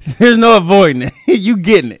 there's no avoiding it. You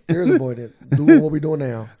getting it. There's avoiding it. Doing what we doing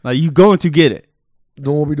now. Like, you going to get it.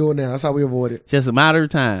 Doing what we doing now. That's how we avoid it. Just a matter of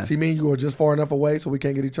time. See, me and you are just far enough away so we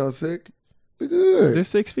can't get each other sick. We good. They're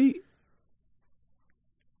 6 feet.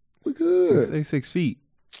 We good. Say 6 feet.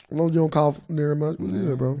 As long as you don't cough near much, we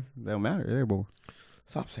good, bro. They don't matter. They're born.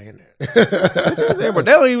 Stop saying that.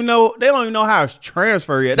 They don't even know how it's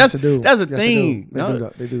transferred yet. That's the thing.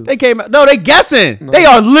 They do. They came out. No, they guessing. No, they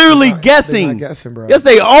are literally guessing. They're not guessing, bro. Yes,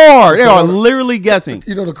 they are. They are literally guessing.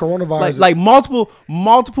 You know, the coronavirus. Like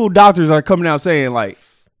multiple doctors are coming out saying, like,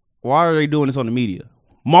 why are they doing this on the media?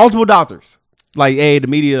 Multiple doctors. Like, hey, the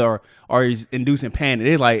media are inducing panic.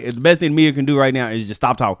 They're like, the best thing the media can do right now is just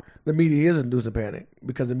stop talking. The media is inducing panic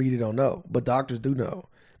because the media don't know, but doctors do know.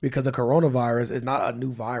 Because the coronavirus is not a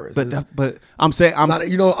new virus. But I'm saying, I'm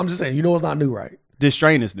just saying, it's not new, right? This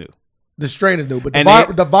strain is new. The strain is new, but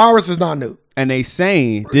the virus is not new. And they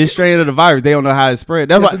saying this strain of the virus, they don't know how it spread.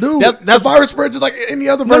 That's yes, the virus spreads just like any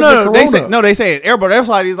other version of corona. They say everybody. That's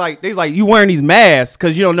why they like you wearing these masks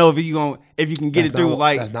because you don't know if you can get it through.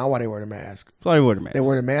 Like, that's not why they wear the mask. That's why they wear the mask. They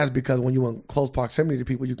wear the mask because when you're in close proximity to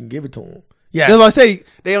people, you can give it to them. Yeah, that's what I say.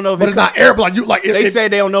 They don't know if it's not air. They say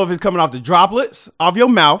they don't know if it's coming off the droplets off your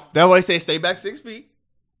mouth. That's why they say stay back 6 feet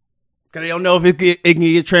because they don't know if it can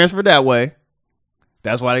get transferred that way.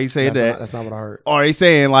 That's why they say that. That's not what I heard. Or they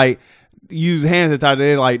saying like use hand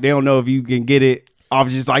sanitizer. They don't know if you can get it off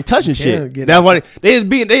just like touching shit. That's what they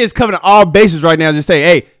just covering all bases right now. Just say,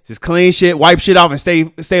 hey, just clean shit, wipe shit off, and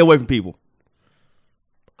stay away from people.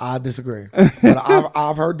 I disagree. But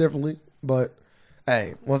I've heard differently. But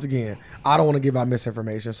hey, once again, I don't want to give out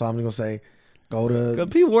misinformation, so I'm just gonna say, go to. Because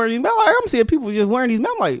people wearing these masks. I'm seeing people just wearing these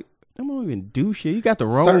masks. I'm like, they don't even do shit. You got the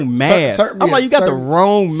wrong mask. You got the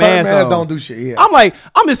wrong mask. Masks don't do shit. Yeah. I'm like,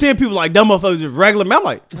 I'm just seeing people like dumb motherfuckers with regular mask. I'm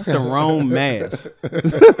like, that's the wrong mask.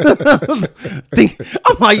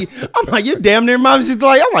 I'm like, you damn near mom's just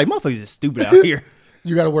like, I'm like, motherfuckers just stupid out here.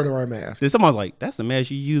 You got to wear the right mask. Then someone's like, that's the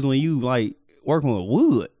mask you use when you like working with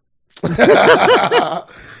wood.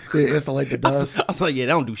 Insulate the dust. I was like, yeah,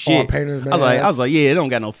 they don't do shit. I was like, yeah, it don't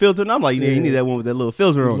got no filter. And I'm like, you need that one with that little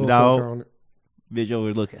filter on, dog. Bitch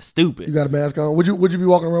over looking stupid. You got a mask on? Would you be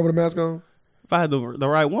walking around with a mask on? If I had the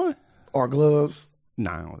right one. Or gloves?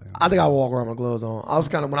 Nah, I think I would walk around with gloves on. I was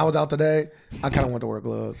when I was out today, I kind of wanted to wear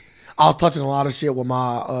gloves. I was touching a lot of shit with my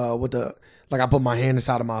I put my hand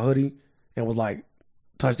inside of my hoodie and was like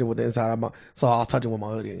touched it with the inside of my. So I was touching with my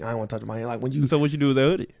hoodie. I didn't want to touch my hand. Like when you. So what you do with that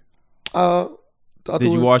hoodie?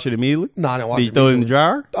 Did you wash it immediately? No, I didn't wash it. Did you throw it in the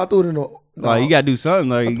dryer? I threw it in the. No. Like you gotta do something.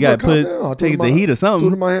 Like you gotta take the heat or something. Threw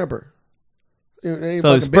it in my hamper.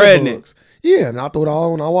 So it's spreading it. Yeah, and I throw it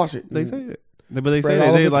all and I wash it. They say that. But they Spread say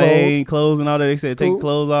all that they over like clothes. ain't clothes and all that. They said take Cool.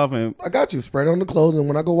 clothes off and I got you. Spread it on the clothes, and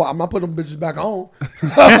when I go, I'm not putting them bitches back on. So,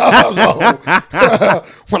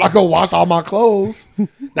 when I go wash all my clothes,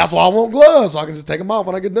 that's why I want gloves, so I can just take them off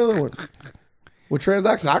when I get done with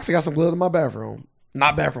transactions. I actually got some gloves in my bathroom.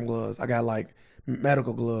 Not bathroom gloves. I got like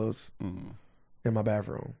medical gloves in my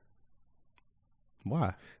bathroom.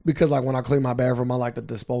 why? Because like when I clean my bathroom, I like to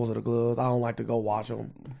dispose of the gloves. I don't like to go wash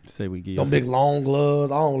them. Say we get Them big long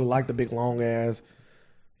gloves. I don't really like the big long ass.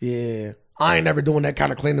 Yeah. I ain't never doing that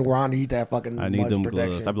kind of cleaning where I need that fucking I need much them protection.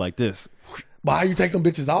 gloves. I be like this, But how you take them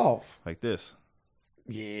bitches off? like this,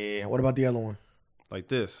 Yeah. What about the other one? like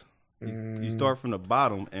this. You start from the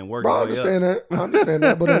bottom and work Bro, I your way up. understand that. I understand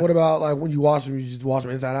that. But then what about like when you wash them, you just wash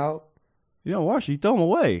them inside out? You don't wash it, you throw them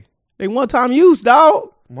away. They one time use,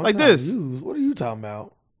 dog. One Like time this. use. What are you talking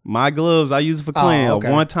about? My gloves, I use it for cleaning. Oh, okay.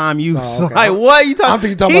 One time use. Oh, okay. Like what you talking? I'm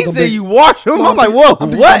thinking talking He about them said big- you wash them. No, I'm like, thinking- whoa, I'm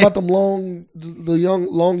thinking what? about them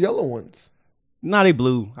long yellow ones. Nah, they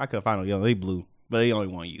blue. I couldn't find them yellow. They blue, but they only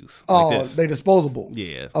one use. Oh, Like this. they disposable.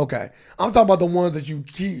 Yeah, Okay. I'm talking about the ones that you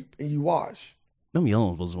keep and you wash. them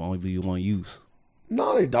yellow ones will only be one use.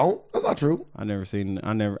 No, they don't. That's not true. I never seen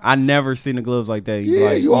the gloves like that. Yeah,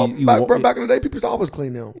 like, you all back, wa- back in the day, people used to always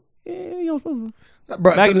clean them. Yeah, you don't supposed to.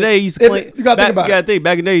 Bro, Back in the day, you used to clean. You gotta back, think about you it. gotta think.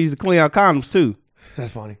 Back in the day, you used to clean out condoms too.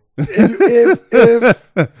 That's funny.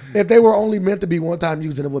 If they were only meant to be one time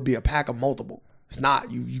use, then it would be a pack of multiple. It's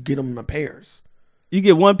not. You get them in pairs. You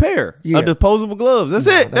get one pair Yeah. of disposable gloves. That's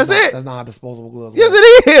Nah, it. That's it. That's not how disposable gloves. Yes, work.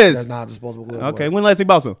 it That's is. not how disposable gloves. Okay, work. when last you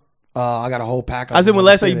bought some? I got a whole pack. Of I said them. when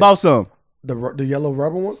last time you bought some. the yellow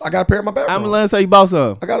rubber ones. I got a pair in my bathroom. I'm the last time you bought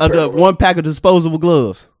some. I got a of pair the of one pack of disposable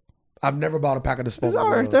gloves. I've never bought a pack of It's disposable all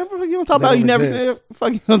right. gloves. You don't talk They about. You don't never exist. said.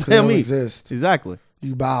 Fuck you don't They tell don't me. exist. Exactly.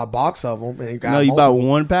 You buy a box of them and you got No, you multiple. buy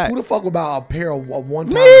one pack. Who the fuck would buy a pair of one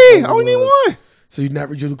time? Me, I only need gloves? one. So you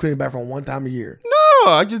never usually clean back from one time a year.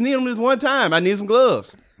 No, I just need them this one time. I need some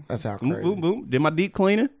gloves. That's how Boom, crazy. boom, boom. Did my deep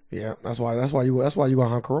cleaning. Yeah, that's why you go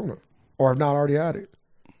on Corona, or if not already had it.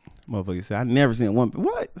 Motherfucker said I never seen one.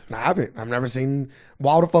 What? I haven't. I've never seen.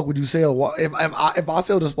 Why the fuck would you sell? If I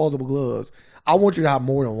sell disposable gloves, I want you to have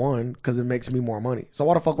more than one because it makes me more money. So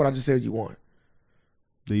why the fuck would I just sell you one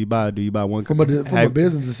Do you buy one from a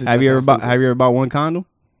business decision? Have that you ever sounds bought? stupid. Have you ever bought one condom?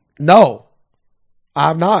 No, I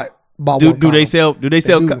have not bought Do one. do they condom. sell? Do they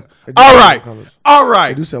sell? do. All They do sell right, condoms. all They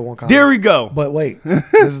right. do sell one condom. There we go. But wait,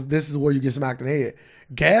 this is where you get smacked in the head.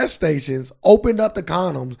 Gas stations opened up the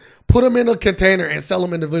condoms, put them in a container, and sell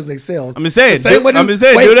them individually themselves. I'm just saying. The same way I'm just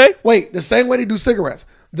saying. Do they? Wait, the same way they do cigarettes.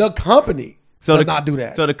 The company does not do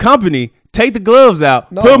that. So the company take the gloves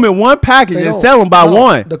out, No. put them in one package, They and don't. sell them by No,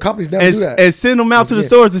 one. The companies never and, do that. and send them out to the Yeah.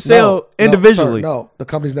 stores to sell No, individually. No, the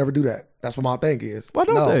companies never do that. That's what my thing is. Why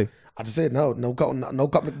don't no. they? I just said no. No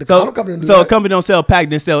company. The So, condom company don't do so a that. company don't sell pack,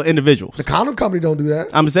 they sell individuals. The condom company don't do that.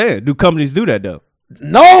 I'm saying, do companies do that though?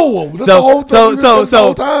 No. That's the whole time.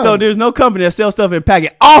 So there's no company that sells stuff in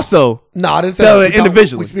packet. Also, No, I didn't say sell that. it We talking-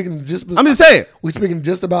 individually. We speaking just. I'm just saying. We speaking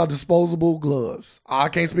just about disposable gloves. I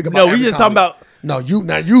can't speak about. No, we every just talking company. about.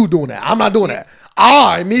 No, you doing that. I'm not doing that.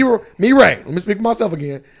 Me Ray. Let me speak for myself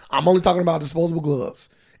again. I'm only talking about disposable gloves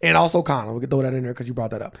and also condoms. We can throw that in there because you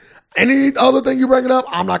brought that up. Any other thing you bringing up,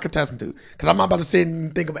 I'm not contesting to because I'm not about to sit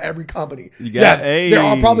and think of every company. Yes, there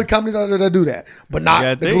are probably companies out there that do that, but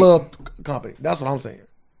not the glove company. That's what I'm saying.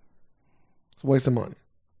 It's a waste of money.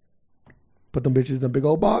 Put them bitches in a big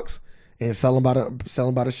old box and sell them by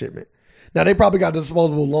the shipment. Now they probably got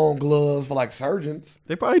disposable long gloves for like surgeons.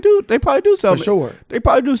 They probably do. They probably do sell For sure. They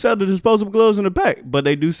probably do sell the disposable gloves in the pack, but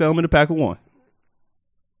they do sell them in the pack of one.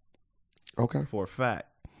 Okay. For a fact.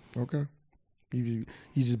 Okay. You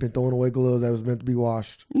just been throwing away gloves that was meant to be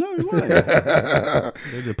washed. No, you're right.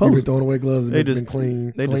 You've been throwing away gloves that been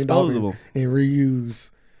cleaned, They cleaned off disposable. and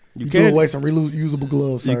reused. You can't threw away some reusable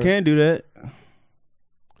gloves. You sir. can't do that.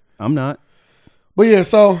 I'm not. But yeah,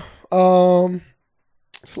 so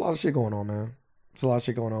it's a lot of shit going on, man. It's a lot of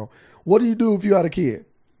shit going on. What do you do if you had a kid?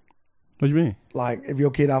 What you mean? Like if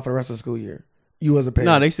your kid out for the rest of the school year, you as a parent.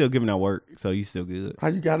 No, they still giving out work, so you still good. How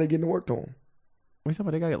you gotta get to work to them? What you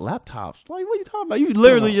talking about? They got laptops. Like, what you talking about? You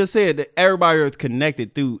literally just said that everybody is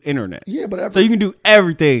connected through internet. Yeah, but So you can do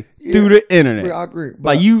everything through the internet. Yeah, I agree.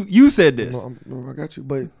 But Like you said this. No, I got you.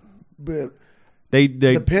 But They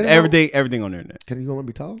depending everything on the internet. can you go let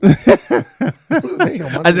me talk?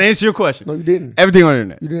 Damn, I answer your question. No, you didn't. Everything on the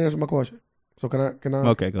internet. You didn't answer my question. So can I?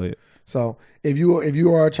 Okay, go ahead. So if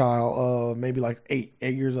you are a child, maybe like 8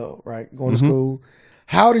 years old, right, going to school,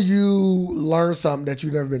 how do you learn something that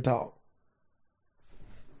you've never been taught?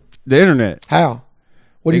 The internet. How?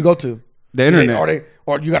 What do you go to? The internet.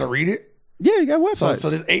 Or you got to read it? Yeah, you got websites.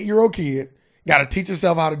 So this 8-year-old kid got to teach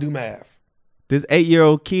himself how to do math. this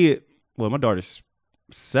 8-year-old kid. Well, my daughter's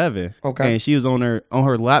 7. Okay. And she was on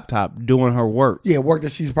her laptop doing her work. Yeah, work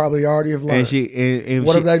that she's probably already have learned. And if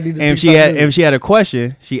what if they need to and teach something new? if she had a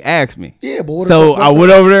question, she asked me. Yeah, but what So if I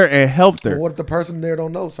went over there and helped her. But what if the person there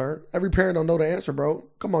don't know, sir? Every parent don't know the answer, bro.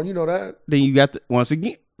 Come on, you know that. Then you got once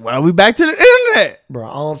again. Well, we back to the internet. Bro,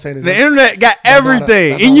 all I'm saying is The internet got that's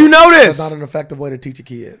everything, not and you know That's this. not an effective way to teach a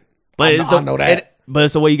kid. But I know that. But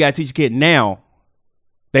it's the way you got to teach a kid now.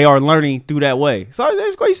 They are learning through that way. So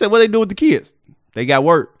that's what you said. What they do with the kids? They got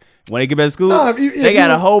work. When they get back to school, No, if they got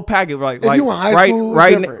a whole package. Like you in high school,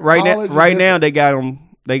 it's different. College is right now, different.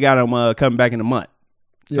 they got them coming back in a month.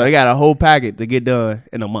 So Yeah. they got a whole packet to get done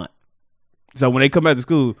in a month. So when they come back to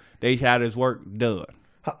school, they have this work done.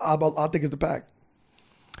 I think it's the pack.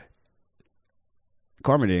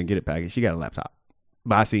 Carmen didn't get it packaged. She got a laptop.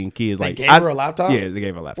 But I seen kids They like gave her a laptop? Yeah, they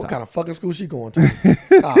gave her a laptop. What kind of fucking school she going to?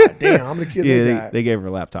 God damn, how many kids they got? they gave her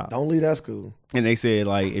a laptop. Don't leave that school. And they said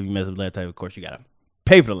like if you mess with the laptop, of course you gotta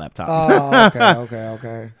pay for the laptop. Oh,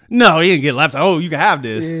 okay. No, you didn't get a laptop. Oh, you can have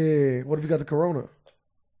this. Yeah. What if you got the corona?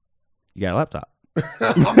 You got a laptop.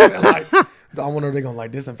 I wonder if they're gonna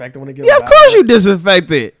like disinfect it when they get. Yeah, it of back. course you disinfect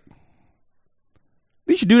it.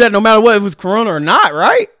 You should do that no matter what, if it's corona or not,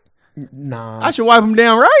 right? Nah, I should wipe them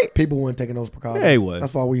down, right? people weren't taking those precautions. Yeah, they was.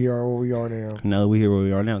 That's why we are where we are now. No, we here where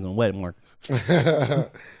we are now. Gonna wet markers. The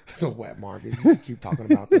wet markets. You keep talking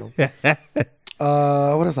about them.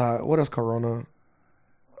 What else? Corona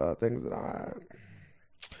things that I.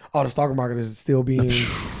 Oh, the stock market is still being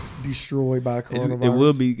destroyed by coronavirus. It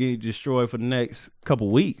will be getting destroyed for the next couple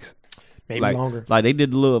weeks. maybe Like, longer. like they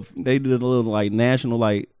did a little like national,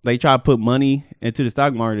 like they tried to put money into the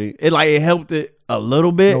stock market. It helped it a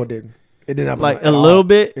little bit. No, it didn't. It didn't happen Like at a all. little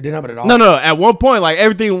bit. It didn't happen at all. No. At one point, like The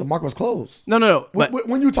everything. market was closed. No. But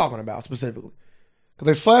When you talking about specifically? Because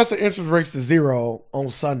they slashed the interest rates to 0 on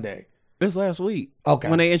Sunday. this last week, Okay.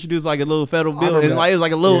 when they introduced like a little federal bill, remember and that. like it was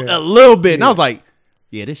like a Yeah. little bit, and I Yeah. was like,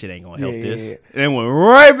 yeah, this shit ain't gonna help Yeah. this. And it went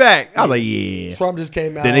right back. I was like, yeah. Trump just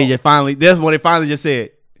came out. Then they just finally. That's when they finally just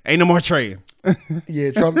said, ain't no more trading.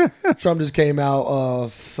 Yeah, Trump just came out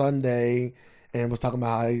Sunday and was talking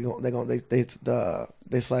about how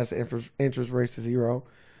they slashed the interest rates to 0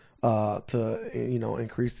 to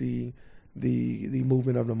increase the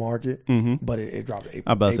movement of the market, but it dropped 8.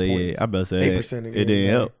 I about to say yeah. I about to say 8%. it didn't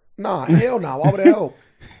help. Nah, hell no. Why would it help?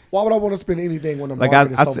 Why would I want to spend anything when the Like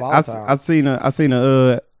market is so volatile? I seen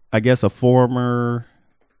a I guess a former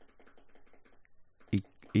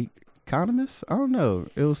economist. I don't know.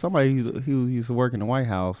 It was somebody who used to work in the White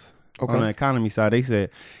House on the economy side. They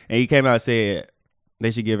said, and he came out and said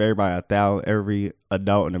they should give every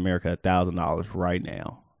adult in America $1,000 right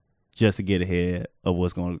now, just to get ahead of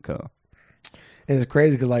what's going to come. And it's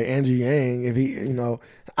crazy because like Andrew Yang, if he,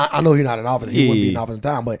 I know he's not in office. He wouldn't be in office in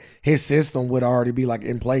time, but his system would already be like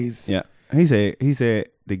in place. Yeah, he said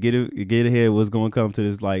to get ahead what's going to come to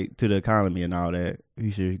this, like to the economy and all that.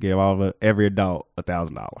 He should give every adult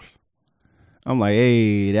 $1,000. I'm like,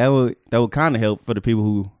 hey, that would kind of help for the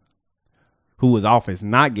people who was office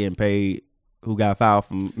not getting paid, who got filed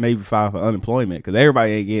for unemployment, because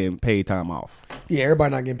everybody ain't getting paid time off. Yeah,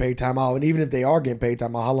 everybody not getting paid time off, and even if they are getting paid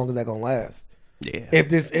time off, how long is that gonna last? Yeah. If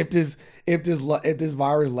this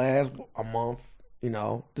virus lasts a month,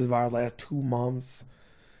 this virus lasts 2 months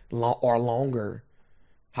or longer,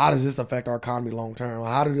 how does this affect our economy long term?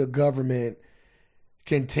 How does the government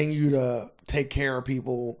continue to take care of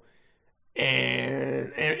people?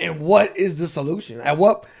 And what is the solution?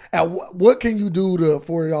 What can you do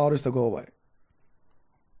for all this to go away?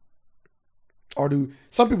 Or do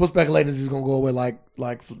some people speculate this is gonna go away like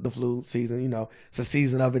the flu season? It's a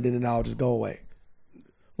season of it, then it all just go away.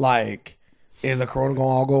 Like, is the corona gonna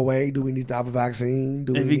all go away? Do we need to have a vaccine?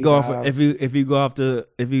 Have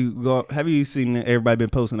you seen everybody been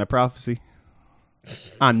posting that prophecy?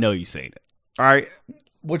 I know you seen it. All right,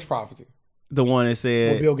 which prophecy? The one that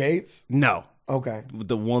said Bill Gates? No. Okay.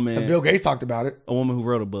 The woman. Bill Gates talked about it. A woman who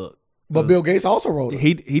wrote a book. But Bill Gates also wrote it.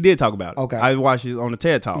 He did talk about it. Okay. I watched it on the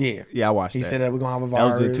TED Talk. Yeah. I watched it. He said that we're going to have a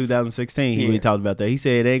virus. That was in 2016. He really talked about that. He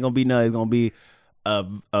said it ain't going to be nothing. It's going to be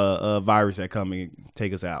a virus that come and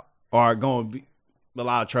take us out. Or going to be a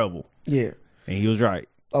lot of trouble. Yeah. And he was right.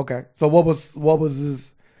 Okay. So what was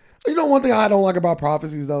this? One thing I don't like about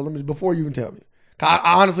prophecies, though, before you even tell me.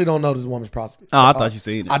 I honestly don't know this woman's prophecy. Oh, I thought you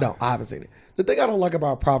seen it. I don't. I haven't seen it. The thing I don't like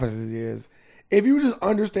about prophecies is if you just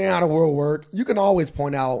understand how the world works, you can always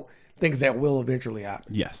point out things that will eventually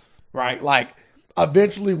happen. Yes. Right? Like,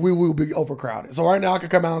 eventually we will be overcrowded. So right now I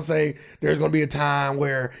could come out and say there's going to be a time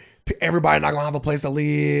where everybody not gonna have a place to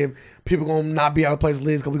live. People gonna not be able to place to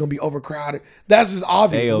live because we're gonna be overcrowded. That's just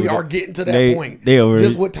obvious. We are getting to that point.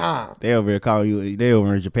 Just with time. They over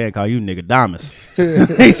in Japan call you nigga Damas.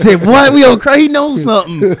 They said, what? We over he knows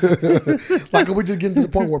something. Like we just getting to the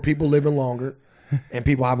point where people living longer and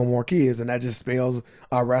people having more kids, and that just spells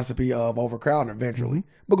a recipe of overcrowding eventually. Mm-hmm.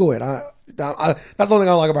 But go ahead. That's the only thing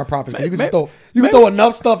I like about prophecy. You can just throw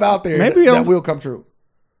enough stuff out there that will come true.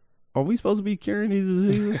 Are we supposed to be curing these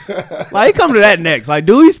diseases? Like, come to that next. Like,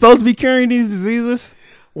 do we supposed to be curing these diseases?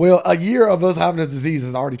 Well, a year of us having this disease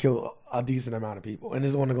has already killed a decent amount of people, and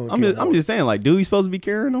this one going to kill more. I'm just saying, like, do we supposed to be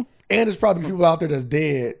curing them? And there's probably people out there that's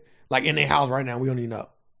dead, like in their house right now. We don't even know.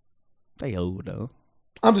 They old though.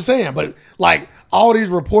 I'm just saying, but like all these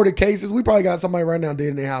reported cases, we probably got somebody right now dead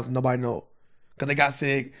in their house and nobody know. Because they got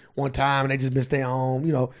sick one time and they just been staying home.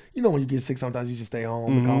 You know when you get sick, sometimes you just stay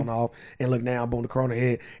home and calling off and look now, boom, the corona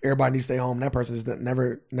hit. Everybody needs to stay home. And that person just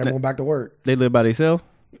never went back to work. They live by themselves?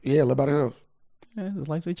 Yeah, live by themselves. Yeah, it's the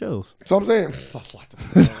life they chose. So I'm saying,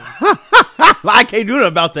 I can't do nothing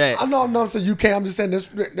about that. I know, I'm saying you can't. I'm just saying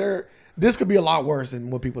this could be a lot worse than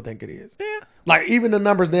what people think it is. Yeah. Like even the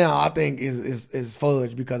numbers now, I think is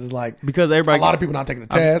fudge because it's like everybody a lot of people not taking the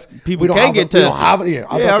test. People can't get tested.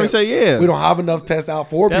 We don't have enough tests out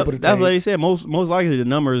for people to take. That's what they said. Most likely the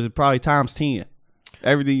numbers is probably times 10.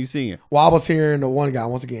 Everything you're seeing. Well, I was hearing the one guy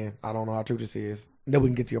once again. I don't know how true this is. Then we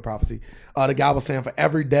can get to your prophecy. The guy was saying for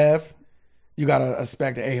every death, you gotta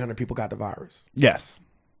expect that 800 people got the virus. Yes.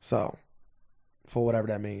 So. For whatever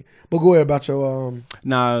that means. But go ahead about your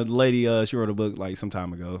the lady she wrote a book like some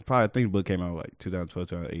time ago. Probably I think the book came out like 2012,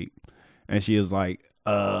 2008. And she was like,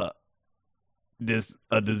 a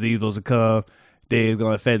disease was to come, then it's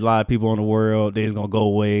gonna affect a lot of people in the world, then it's gonna go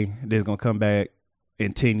away, then it's gonna come back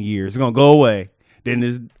in 10 years. It's gonna go away. Then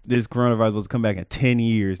this coronavirus was to come back in 10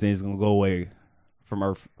 years, then it's gonna go away from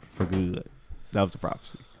Earth for good. That was the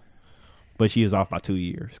prophecy. But she is off by 2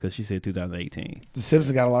 years because she said 2018. The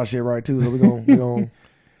Simpsons got a lot of shit right too, so we're gonna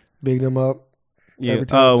big them up. Yeah. Every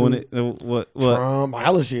time what Trump,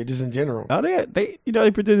 all the shit, just in general. Oh, they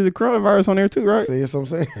predicted the coronavirus on there too, right? See what I'm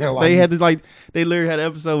saying? They had to they literally had an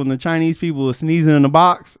episode when the Chinese people were sneezing in the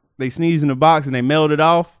box. They sneezed in the box and they melted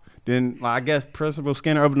off. Then I guess Principal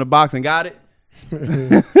Skinner opened the box and got it.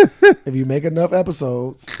 If you make enough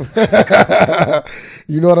episodes,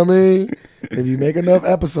 you know what I mean? If you make enough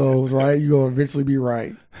episodes, right, you're going to eventually be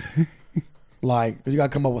right. Like, you got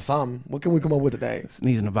to come up with something. What can we come up with today?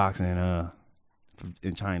 Sneeze in the box in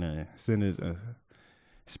China. Send it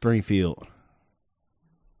Springfield.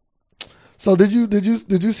 So did you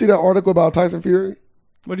see that article about Tyson Fury?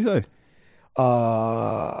 What do you say?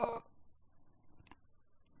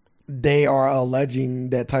 They are alleging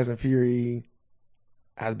that Tyson Fury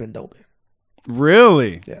has been doping.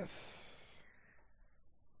 Really? Yes.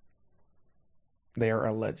 They are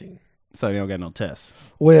alleging. So they don't got no tests.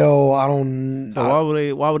 Well, I don't. So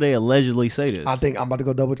why would they allegedly say this? I think I'm about to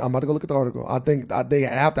go look at the article. I think they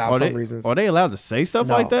have to have some reasons. Are they allowed to say stuff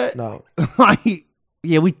like that? No. Like,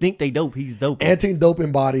 yeah, we think they dope. He's dope.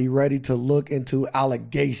 Anti-doping body ready to look into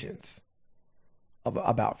allegations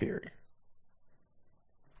about Fury.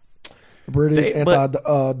 The British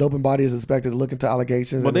anti-doping body is expected to look into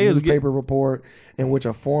allegations in a newspaper report in which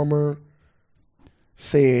a former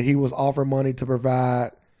said he was offered money to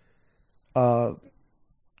provide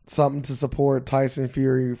something to support Tyson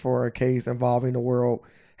Fury for a case involving the world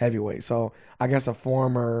heavyweight. So I guess a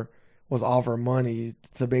former was offered money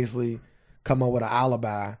to basically come up with an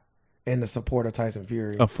alibi in the support of Tyson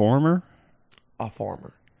Fury. A former? A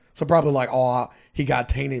former. So probably like, he got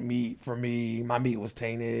tainted meat from me. My meat was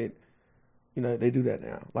tainted. You know, they do that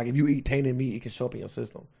now. Like if you eat tainted meat, it can show up in your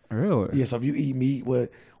system. Really? Yeah, so if you eat meat with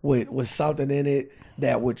something in it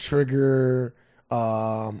that would trigger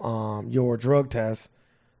your drug test,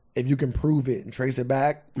 if you can prove it and trace it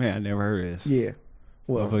back. Man, I never heard of this. Yeah.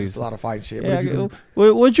 Well, it's a lot of fighting shit. Yeah,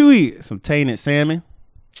 what'd you eat? Some tainted salmon?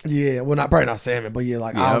 Yeah, well, probably not salmon, but yeah,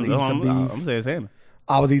 like I was eating some beef. I'm saying salmon.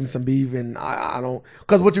 I was eating some beef, and I don't,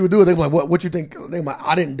 because what you would do is they like, what you think? They like,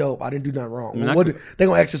 I didn't dope. I didn't do nothing wrong. They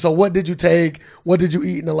gonna ask you, so what did you take? What did you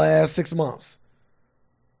eat in the last 6 months?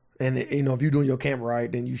 And if you're doing your camera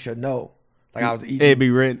right, then you should know. Like I was eating. It'd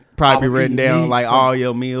be probably be written down like all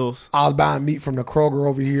your meals. I was buying meat from the Kroger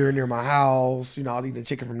over here near my house. I was eating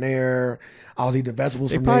chicken from there. I was eating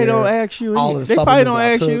vegetables from there. They probably don't ask you. They probably don't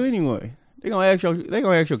ask you anyway. They gonna ask your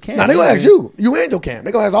camp. Nah, they gonna ask you. You ain't your camp.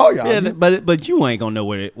 They gonna ask all y'all. Yeah, but you ain't gonna know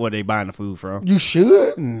where they buying the food from. You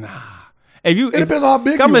should. Nah. It depends on how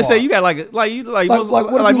big you are. I'm gonna say you got like a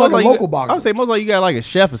local boxer. I would say most like you got like a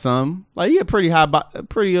chef or something. Like you get pretty high, you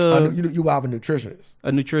have a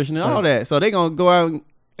nutritionist, all that. So they gonna go out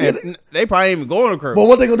And they probably ain't even going to curl. But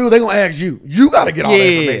what they gonna do? They gonna ask you. You got to get all that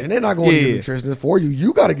Yeah. information. They're not going to Yeah. get a nutritionist for you.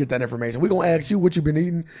 You got to get that information. We gonna ask you what you've been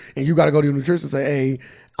eating, and you got to go to your nutritionist and say, "Hey,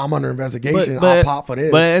 I'm under investigation. I'll pop for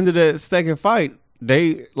this." But at the end of the second fight,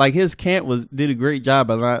 they like his camp did a great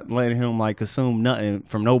job of not letting him like consume nothing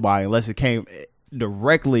from nobody unless it came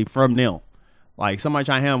directly from them. Like somebody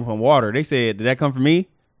trying to have him from water. They said, "Did that come from me?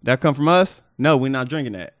 Did that come from us? No, we're not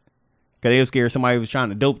drinking that." Because they were scared somebody was trying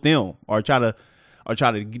to dope them or try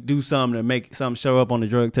to do something to make something show up on the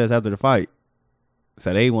drug test after the fight.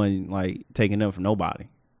 So they wasn't like taking them from nobody.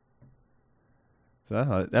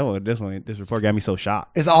 So this report got me so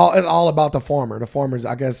shocked. It's all about the farmer. The farmers,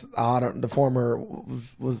 I guess, the farmer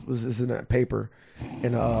was in that paper,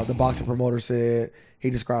 and the boxing promoter said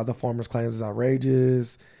he described the farmer's claims as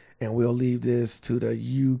outrageous, and we'll leave this to the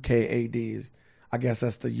UKAD. I guess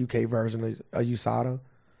that's the UK version of USADA.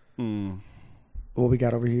 What we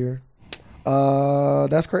got over here?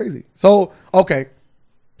 That's crazy. So okay,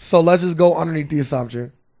 so let's just go underneath the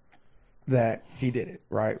assumption that he did it,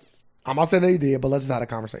 right? I'm not saying that he did, but let's just have a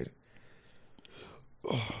conversation.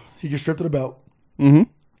 He gets stripped of the belt. Mm-hmm.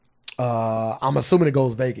 I'm assuming it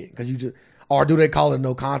goes vacant because or do they call it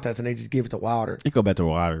no contest and they just give it to Wilder? It go back to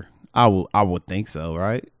Wilder. I would think so,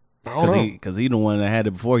 right? I don't know. Because he the one that had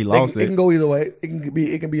it before he lost It can go either way. It can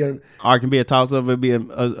be or it can be a toss up. It'd be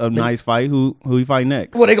a nice fight. Who he fight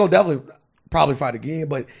next? Well, they gonna definitely probably fight again,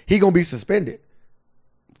 but he gonna be suspended.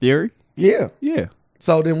 Fury? Yeah. Yeah.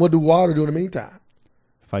 So then what do Wilder do in the meantime?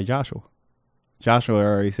 Fight Joshua. Joshua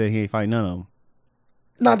already said he ain't fight none of them.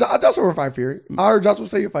 No, Joshua will fight Fury. I heard Joshua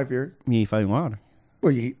say he'll fight Fury. He ain't fighting Wilder.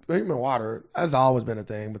 Well, him and Wilder, that's always been a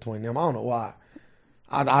thing between them. I don't know why.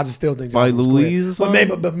 I just still think Fight Joshua's Louise quick. or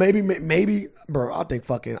something? But maybe, bro. I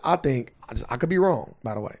could be wrong.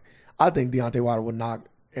 By the way, I think Deontay Wilder would knock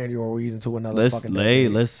Andy Ruiz into another fucking.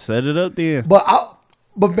 Let's set it up then.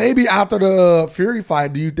 But maybe after the Fury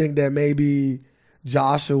fight, do you think that maybe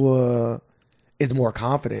Joshua is more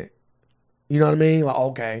confident? You know what I mean? Like,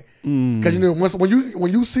 okay, because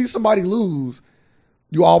when you see somebody lose,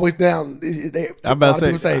 you always down. I'm about to say,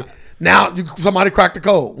 people say now somebody cracked the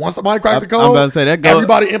code. Once somebody cracked the code, I'm about to say that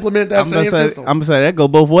everybody implement that same system. I'm gonna say that go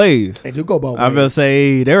both ways. They do go both ways. I'm about to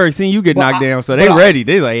say they already seen you get knocked down, so they ready.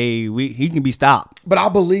 They like, hey, he can be stopped. But I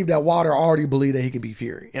believe that Wilder already believed that he can be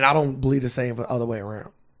Fury, and I don't believe the same for the other way around.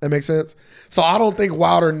 That makes sense. So I don't think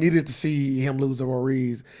Wilder needed to see him lose to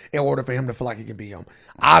Ruiz in order for him to feel like he can beat him.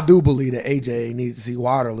 I do believe that AJ needed to see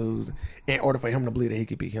Wilder lose in order for him to believe that he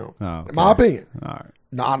could beat him. Oh, okay. In my opinion. All right.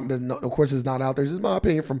 No, of course, it's not out there. It's just my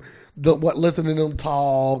opinion from listening to them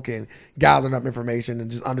talk and gathering up information and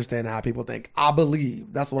just understanding how people think. I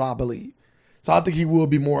believe that's what I believe. So I think he will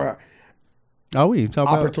be more. Oh, we ain't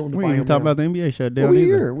talking about the NBA shutdown. Well, we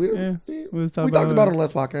here. We talked about it on the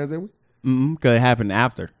last podcast, didn't we? Because it happened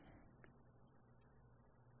after.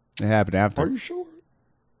 It happened after. Are you sure?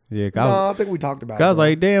 Yeah. I think we talked about it. I was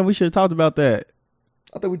like, damn, we should have talked about that.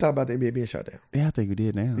 I think we talked about the NBA being shut down. Yeah, I think we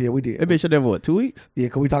did now. Yeah, we did. It been shut down for what, 2 weeks? Yeah,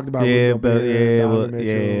 because we talked about Rudy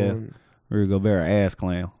Gobert ass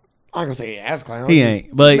clown. I ain't gonna say ass clown. He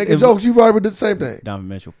ain't. But making jokes, you probably did the same thing. Donovan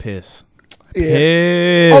Mitchell piss. Yeah.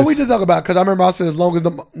 Piss. Oh, we did talk about it because I remember I said as long as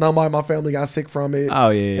nobody in my family got sick from it. Oh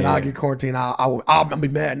yeah. And I get quarantined, I'll be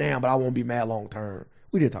mad now, but I won't be mad long term.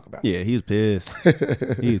 We did talk about it. Yeah, he's pissed.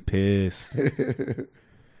 He's pissed.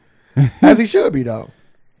 As he should be though.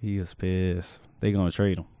 He is pissed. They gonna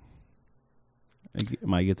trade him. It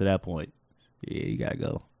might get to that point. Yeah, you gotta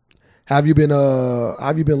go. Have you been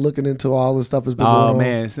looking into all the stuff that's been going on? Oh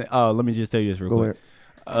man. Let me just tell you this real quick.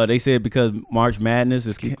 They said because March Madness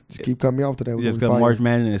is just keep cutting me off today. Just because March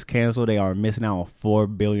Madness is canceled, they are missing out on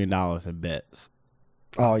 $4 billion in bets.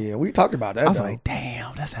 Oh yeah, we talked about that. I was like,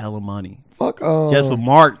 damn, that's hella money. Fuck. Just for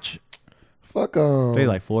March. Fuck. They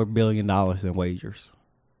like $4 billion in wagers.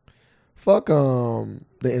 Fuck. The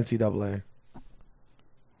NCAA.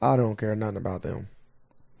 I don't care nothing about them.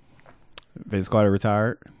 Vince Carter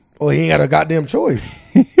retired. Well, he ain't got a goddamn choice.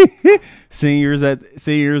 Seniors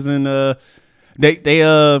and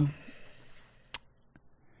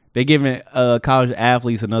they giving college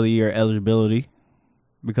athletes another year of eligibility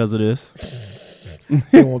because of this.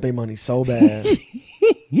 They want their money so bad.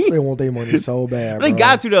 They want their money so bad. They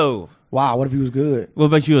got to though. Wow, what if he was good? What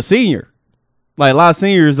about you a senior? Like a lot of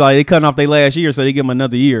seniors, like they cutting off their last year, so they give them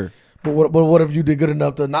another year. But what if you did good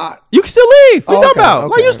enough to not? You can still leave. What you talking about? Okay.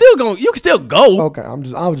 Like you can still go. Okay, I'm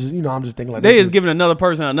just thinking like they is giving another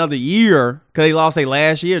person another year because they lost their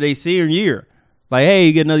last year, they senior year. Like, hey,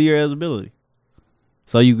 you get another year of eligibility.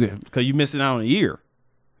 So because you missing out on a year.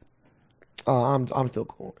 I'm still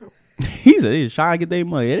cool. He said they're trying to get their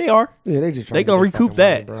money. Yeah, they are. Yeah, they just they gonna recoup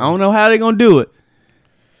that. Money, I don't know how they gonna do it.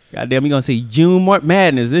 Goddamn, we gonna see June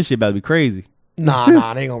Madness. This shit about to be crazy.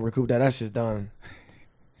 Nah, they ain't gonna recoup that. That shit's done.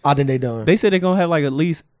 I think they done. They said they're gonna have like at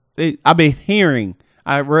least. I've been hearing.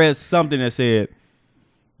 I read something that said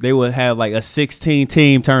they would have like a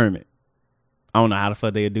 16-team tournament. I don't know how the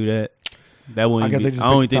fuck they'd do that. That wouldn't. I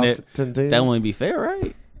don't think that wouldn't be fair,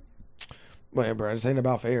 right? Well, bro, this ain't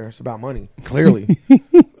about fair. It's about money. Clearly,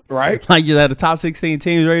 right? Like just have the top 16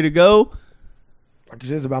 teams ready to go. Like you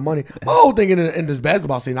said, it's about money. My whole thing in this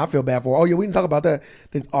basketball season, I feel bad for. Oh yeah, we didn't talk about that.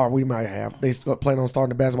 We might have. They plan on starting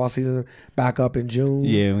the basketball season back up in June.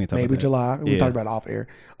 Yeah, we can talk maybe about July. We talked about it off air.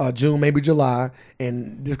 June, maybe July,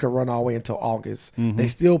 and this could run all the way until August. Mm-hmm. They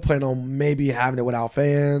still plan on maybe having it without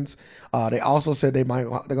fans. They also said they're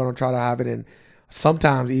going to try to have it in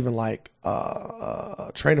sometimes even like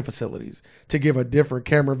training facilities to give a different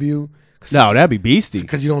camera view. No, that'd be beasty.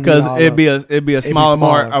 Because you don't it'd be a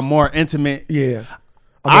smaller, a more intimate. Yeah.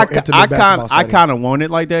 I kind of want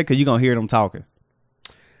it like that because you're gonna hear them talking.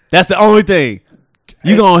 That's the only thing.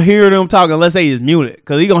 You're gonna hear them talking unless they is muted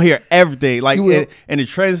because you're gonna hear everything. Like in the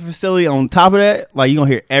training facility on top of that, like you're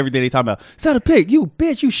gonna hear everything they talking about. Set a pick, you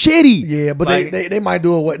bitch, you shitty. Yeah, but like, they might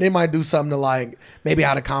do it. They might do something to like maybe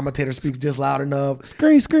how the commentator speaks just loud enough.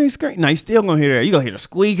 Scream. Now you still gonna hear that. You gonna hear the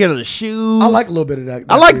squeaking of the shoes. I like a little bit of that.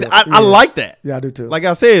 I like that. I like that. Yeah, I do too. Like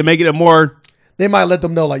I said, make it a more. They might let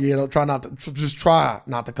them know, like, try not to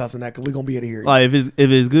cuss in that because we're gonna be able to hear it. Like if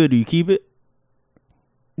it's good, do you keep it?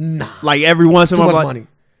 Nah. Like every once in a while, like, money.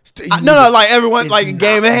 No, like everyone, like a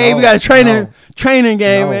game. Hey, we got a training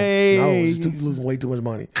game. Hey, you're losing way too much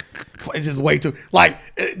money. It's just way too like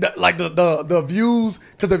the views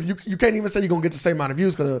because if you can't even say you're gonna get the same amount of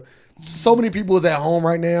views because so many people is at home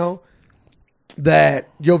right now that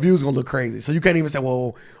your views gonna look crazy. So you can't even say,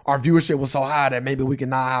 well, our viewership was so high that maybe we can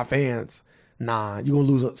not have fans. Nah, you're gonna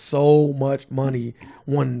lose so much money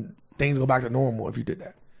when things go back to normal if you did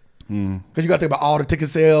that. Because you got to think about all the ticket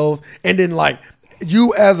sales, and then like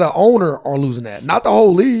you as an owner are losing that, not the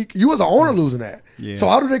whole league. You as an owner losing that. Yeah. So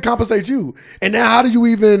how do they compensate you? And now how do you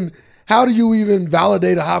even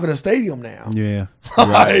validate having a stadium now? Yeah,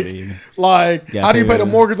 like how do you pay the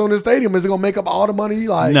mortgage on this stadium? Is it gonna make up all the money?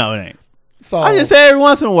 Like no, it ain't. So I just say every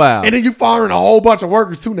once in a while, and then you firing a whole bunch of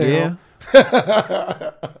workers too now. Yeah.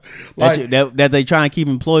 Like that they try and keep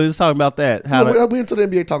employees. Let's talk about that. We into the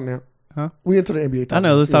NBA talk now. Huh? We into the NBA talk. I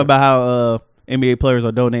know. Let's talk about how NBA players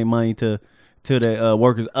are donating money to the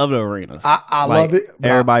workers of the arenas. I love it.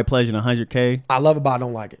 Everybody pledging $100K. I love it, but I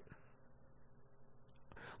don't like it.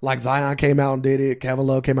 Like Zion came out and did it. Kevin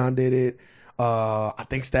Love came out and did it. I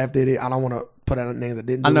think Steph did it. I don't want to put out names that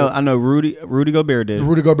didn't. I know. Rudy Gobert did it.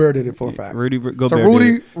 Rudy Gobert did it for a fact. Rudy Gobert. So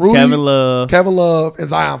Rudy, Kevin Love, and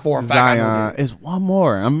Zion for a fact. Zion. It's one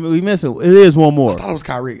more. I mean, we missed it. It is one more. I thought it was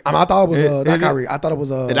Kyrie. I thought it was not Kyrie. I thought it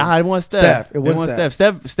was I want Steph. It was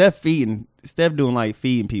Steph. Steph feeding. Steph doing like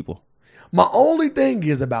feeding people. My only thing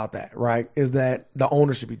is about that, right? Is that the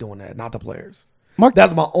owner should be doing that, not the players. Mark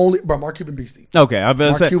Cuban beastie. Okay, I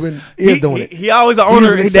better say Cuban is doing it. He always the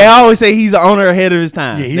owner. They always say he's the owner ahead of his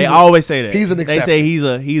time. Yeah, they always say that. He's an exception. They say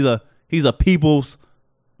he's a people's.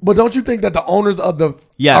 But don't you think that the owners of the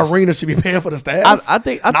arena should be paying for the staff? I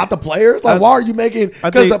think not the players. Like, why are you making?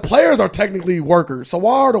 Because the players are technically workers. So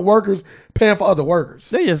why are the workers paying for other workers?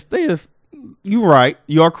 They just. You're right.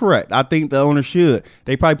 You are correct. I think the owner should.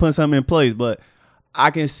 They probably put something in place, but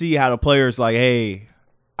I can see how the players like, hey,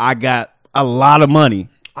 I got a lot of money.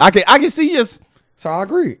 I can see just. So I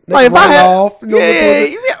agree. They like can if I had, off,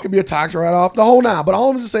 it can be a tax write off. The whole nine. But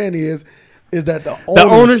all I'm just saying is that the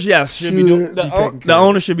owners should be doing the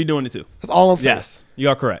owners should be doing it too. That's all I'm saying. Yes, you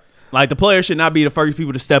are correct. Like the players should not be the first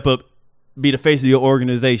people to step up, be the face of your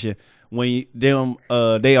organization when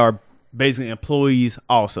they are basically employees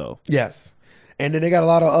also. Yes, and then they got a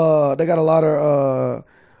lot of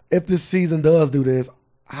if this season does do this,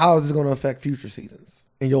 how is it going to affect future seasons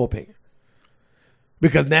in your opinion?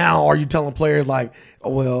 Because now are you telling players like, oh,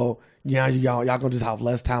 well, yeah, y'all gonna just have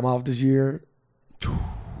less time off this year,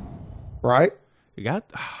 right? You got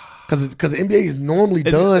because the NBA is normally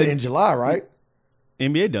done in July, right?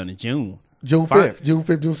 NBA done in June. June 5th, June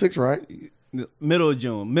 6th, right? Middle of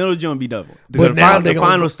June be double. But now the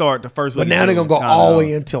finals start the first week. But now they're gonna go all the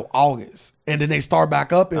way until August, and then they start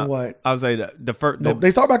back up in what? I would say that they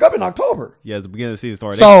start back up in October. Yeah, it's the beginning of the season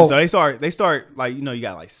start. So they start like you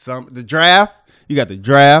got like the draft. You got the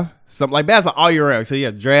draft, something like basketball all year round. So you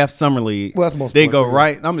have draft, summer league. Well, that's most. They go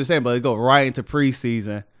right. I'm just saying, but they go right into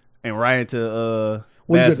preseason and right into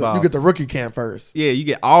basketball. You get the rookie camp first. Yeah, you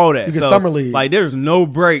get all that. You get summer league. Like there's no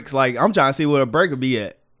breaks. Like I'm trying to see what a break would be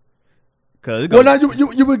at. Now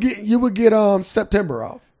you would get September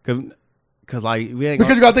off. Cause like we ain't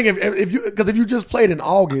Because gonna, you got to think if you just played in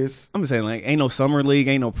August, I'm just saying like ain't no summer league,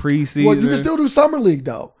 ain't no preseason. well, you can still do summer league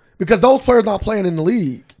though, because those players not playing in the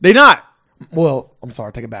league. They not. Well, I'm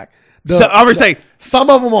sorry, take it back. So, I would say Some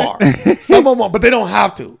of them are, some of them are, but they don't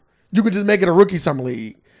have to. You can just make it a rookie summer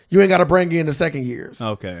league. You ain't got to bring in the second years.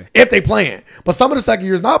 okay. If they playing. But some of the second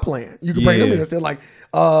years not playing. You can bring them in. They're like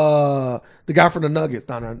the guy from the Nuggets.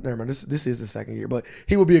 No, never mind. This is the second year. But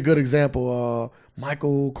he would be a good example.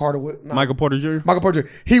 Michael Carter. Michael Porter Jr. Michael Porter Jr.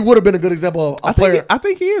 He would have been a good example of a player. I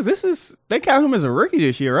think he is. They count him as a rookie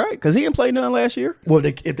this year, right? Because he didn't play none last year. Well,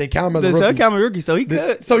 if they count him as a They rookie. count him as a rookie, so he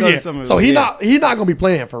could. So go to yeah. some of So it. he's Yeah. not going to be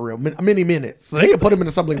playing for real. Many minutes. So they can put him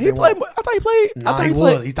into something. He played. I thought he played. Nah, I thought he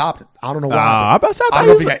played. was. He stopped it. I don't know why. I about to say, I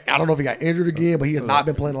don't know if he got injured again, but he has not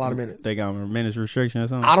been playing a lot of minutes. They got him a minutes restriction or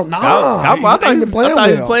something. I don't know. I thought he was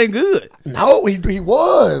well. playing good. No, he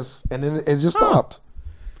was, and then it just stopped.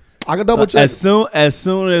 I can double check. As soon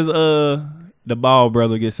as the Ball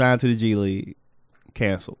brother gets signed to the G League,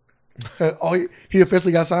 canceled. Oh, he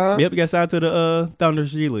officially got signed. Yep, he got signed to the Thunder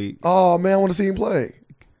G League. Oh man, I want to see him play.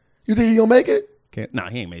 You think he gonna make it? Nah,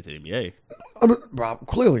 he ain't made it to the NBA. I mean, bro,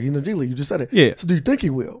 clearly he's in the G League. You just said it. Yeah. So do you think he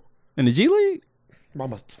will? In the G League?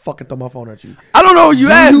 Mama fucking throw my phone at you. I don't know what you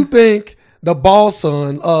Do asked. you think the Ball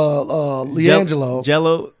son, Leangelo,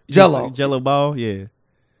 Jello Ball? Yeah.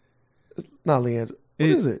 not Leangelo. What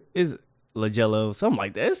is it? Is LaJello, something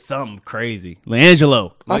like that. It's something crazy.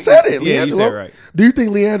 LeAngelo. I said it. Yeah, Leangelo. you said it right. Do you think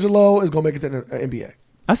Leangelo is gonna make it to the NBA?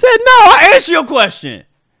 I said no. I answered your question.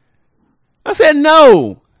 I said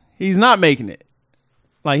no. He's not making it.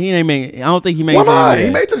 Like he ain't making. I don't think he made Why it. to the not? NBA. He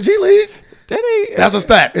made it to the G League. That ain't. That's a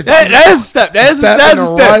step. That's a step. That's a step. in the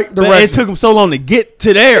right But it direction. took him so long to get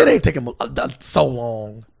to there. It ain't taking him so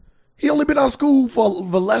long. He only been out of school for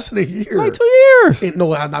less than a year. Like 2 years.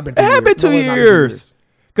 No, it has not been 2 It years. had been 2 No, it has not been years.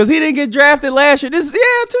 Because he didn't get drafted last year. 2 years.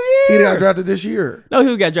 He got drafted this year. No,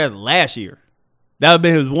 he got drafted last year. That would have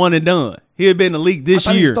been his one and done. He had been in the league this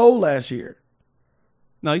I thought year. he stole last year.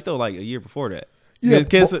 No, he stole like a year before that. Yeah, he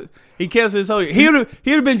canceled his whole year. He would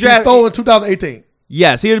have been He drafted. stole in 2018.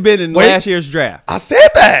 Yes, he would have been in Wait. last year's draft. I said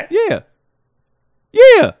that. Yeah.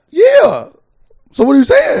 Yeah. Yeah. So what are you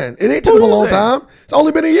saying? It ain't took him a long time. It's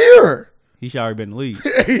only been a year. He should already been in the league.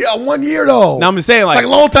 Yeah, 1 year though. Now I'm just saying, like a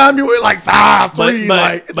long time. You were like 5, 3,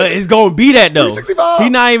 but it's gonna be that though. 365. He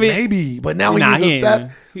not even. Maybe, but now Nah, he's he a ain't.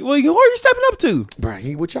 step. Well, who are you stepping up to? Bro,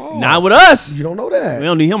 he with y'all. Not with us. You don't know that. We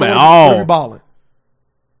don't need him So at what all. if you balling?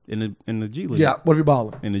 In the G League. Yeah. What if you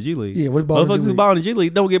balling? In the G League. Yeah, what if balling in the Motherfuckers G who League? ball in the G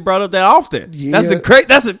League don't get brought up that often. Yeah. That's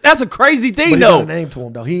a crazy thing But he though. got a name to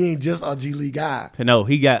him though. He ain't just a G League guy. No,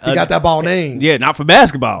 he got That ball name. Yeah, not for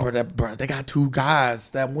basketball. Bro, they got 2 guys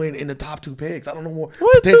that win in the top 2 picks. I don't know what.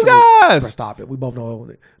 What 2 potentially- guys? Bro, stop it. We both know.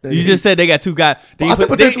 You just said they got 2 guys. I said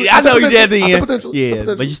potentially. I know you did at potential. I the said end. potential. I said Yeah,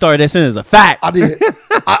 potential. but you started that sentence as a fact. I did.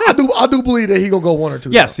 I do believe that he gonna go 1 or 2.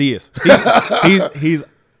 Yes, he is.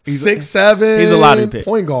 He's 6'7". He's a lottery pick.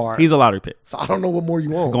 Point guard. He's a lottery pick. So I don't know what more you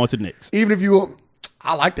want. Going to the Knicks. Even if you,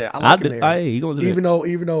 I like that. I like him there. He going to the even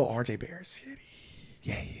Knicks. though RJ Barrett's shitty.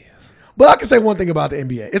 Yeah, he is. But I can say one thing about the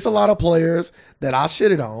NBA. It's a lot of players that I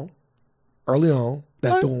shitted on early on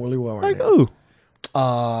that's Like- doing really well right Like now. who?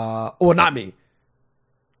 Well, not me.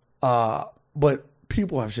 But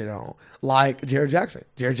people have shitted on. Like Jared Jackson.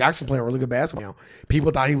 Jared Jackson playing really good basketball now.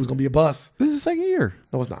 People thought he was gonna be a bust. This is the second year.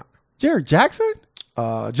 No, it's not. Jared Jackson?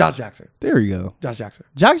 Josh Jackson. There you go. Josh Jackson.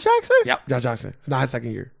 Josh Jackson? Yep, Josh Jackson. It's not his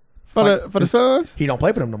second year. For the Suns? He don't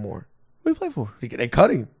play for them no more. What do you play for? They cut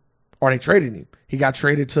him, or they traded him. He got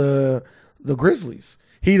traded to the Grizzlies.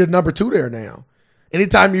 He the number 2 there now.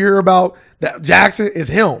 Anytime you hear about that Jackson, is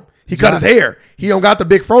him. He cut his hair. He don't got the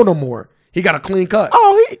big fro no more. He got a clean cut.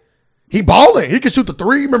 Oh, He balling. He can shoot the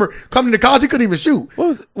 3. Remember coming to college, he couldn't even shoot.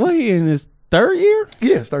 what he in his 3rd year?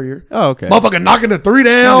 Yeah, it's 3rd year. Oh, okay. Motherfucker knocking the 3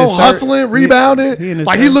 down, He in his hustling, third- rebounding. he in his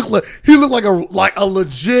Like he third- looked like a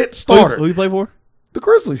legit starter. Who you play for? The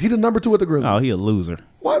Grizzlies. He the number 2 at the Grizzlies. Oh, he a loser.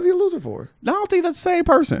 Why is he a loser for? No, I don't think that's the same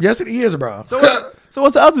person. Yes, it is, bro. So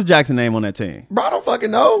what's the other Jackson name on that team? Bro, I don't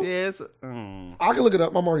fucking know. Yes. I can look it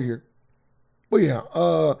up. I'm already here. But yeah,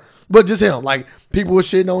 but just him. Like people were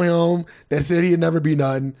shitting on him. That said he'd never be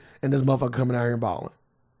nothing, and this motherfucker coming out here and balling.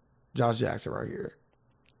 Josh Jackson right here.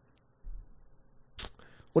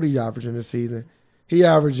 What are you averaging this season? He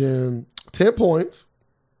averaging 10 points,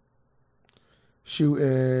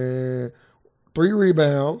 shooting 3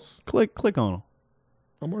 rebounds. Click on him.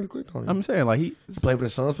 I'm already clicked on him. I'm saying like He played for the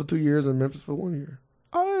Suns for 2 years and Memphis for 1 year.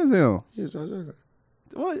 Oh, that's him. Yeah, Josh Jackson.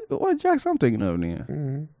 What Jackson I'm thinking of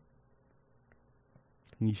then?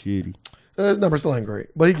 Mm-hmm. He's shitty. His number still ain't great,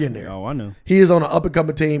 but he getting there. Oh, I know. He is on an up and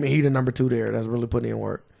coming team, and he the number 2 there. That's really putting in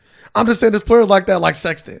work. I'm just saying, there's players like that, like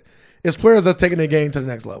Sexton. It's players that's taking their game to the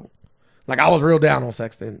next level. Like I was real down on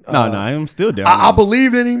Sexton. No, I'm still down. I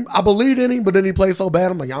believed in him. But then he played so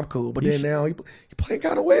bad. I'm like, I'm cool. But then now he playing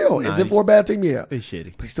kind of well. Is it for a bad team? Yeah. It's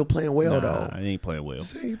shitty. But he's still playing well though. He ain't playing well.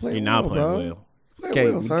 He playing You're not well, playing bro. well.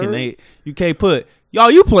 Playing well, son. You can't put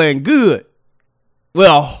you playing good.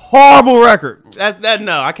 Well, a horrible record.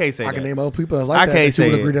 No, I can't say that. I can name other people that's like that. Can't say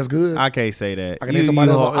you would agree that's good. I can't say that. I can name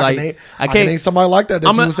somebody I can name somebody like that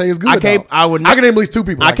you would say is good. I can name at least two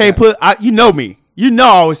people. I can't put. You know me. You know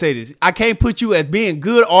I always say this. I can't put you as being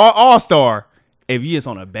good or all-star if you just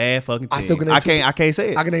on a bad fucking team. I can't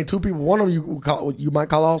say it. I can name two people. One of them you might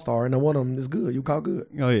call all-star, and then one of them is good. You call good.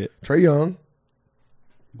 Go ahead. Trae Young.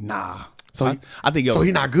 Nah. So I think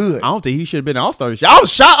he's not good. I don't think he should have been an all-star this year. I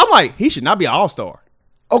was shocked. I'm like, he should not be an all-star.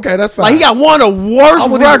 Okay, that's fine. Like he got one of the worst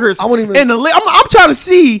records in the league. I'm trying to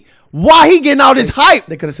see why he getting all this hype.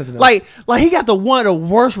 They could have sent another. Like he got one of the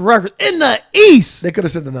worst records in the East. They could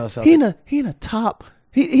have sent another. He in the top.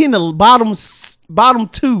 He in the bottom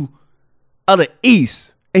two of the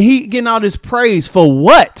East, and he getting all this praise for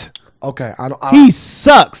what? Okay, he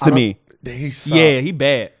sucks to me. He sucks. Yeah, he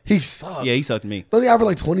bad. He sucks. Yeah, he sucked to me. Don't he average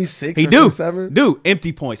like 26? He or do. 27? Dude,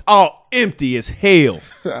 empty points. Oh, empty as hell.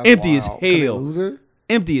 Empty as hell.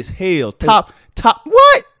 Empty as hell. Top.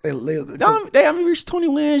 What? They haven't reached 20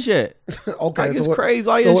 wins yet. Okay, like, it's crazy.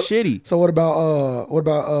 Like it's shitty. So what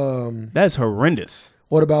about? That's horrendous.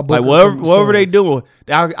 What about Booker? Like whatever they doing,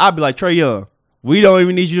 I'll be like Trae Young. We don't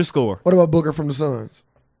even need you to score. What about Booker from the Suns?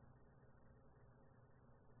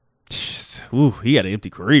 Ooh, he had an empty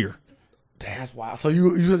career. That's wild. So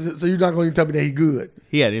you're not going to tell me that he's good?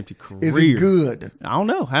 He had an empty career. Is he good? I don't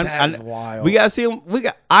know. That's wild. We gotta see him.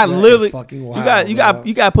 That literally fucking wild, you got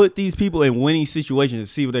to put these people in winning situations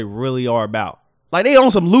to see what they really are about. Like they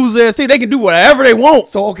on some loser ass team, they can do whatever they want.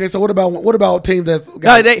 So okay, so what about teams that's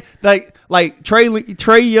got like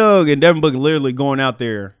Trae Young and Devin Booker literally going out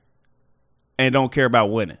there and don't care about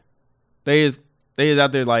winning. They is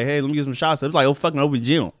out there like, hey, let me get some shots up. It's like fucking open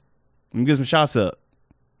gym. Let me get some shots up.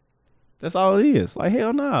 That's all it is. Like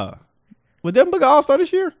hell nah. Was Devin Booker All-Star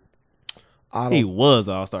this year? He was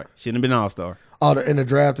All-Star. Shouldn't have been All-Star. Oh, and the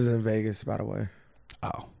draft is in Vegas, by the way.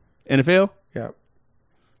 Oh, NFL? Yep.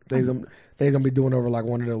 They're gonna be doing over like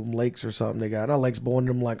one of them lakes or something. They got not lakes, but one of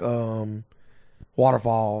them like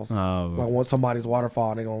waterfalls. Oh, like once somebody's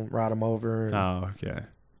waterfall, they're gonna ride them over. Okay.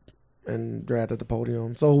 And draft at the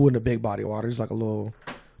podium. So it wasn't a big body of water. It's like a little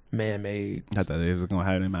man-made. I thought they was gonna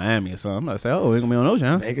have it in Miami or something. I'm like, oh, it's gonna be on Ocean.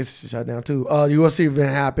 Huh? Vegas shut down too. UFC event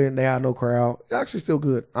happened. They had no crowd. It's actually still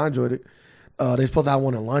good. I enjoyed it. They supposed to have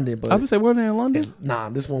one in London, but I would say one in London.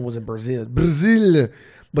 This one was in Brazil.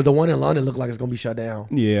 But the one in London looked like it's gonna be shut down.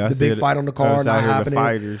 Yeah, the big fight on the card not happening.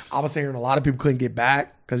 Fighters. I was hearing a lot of people couldn't get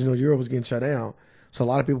back because Europe was getting shut down, so a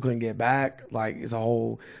lot of people couldn't get back. Like it's a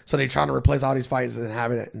whole. So they're trying to replace all these fights and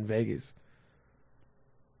have it in Vegas.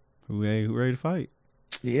 Who ready to fight?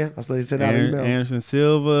 Yeah, that's what they said out of email. Anderson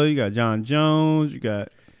Silva, you got John Jones, you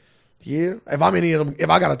got. Yeah, if I'm any of them, if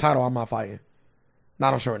I got a title, I'm not fighting.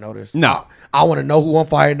 Not on short notice. No, I want to know who I'm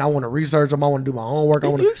fighting. I want to research them. I want to do my homework. I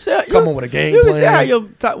want to come up with a game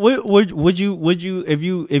plan. Would you if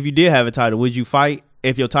you did have a title, would you fight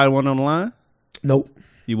if your title wasn't on the line? Nope.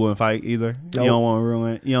 You wouldn't fight either. Nope. You don't want to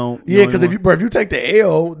ruin it. You don't. Yeah, because if you take the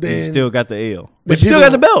L, then you still got the L. But you still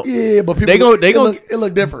got the belt. Yeah, but people it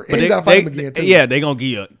look different. But you got to fight them again too. Yeah, they gonna give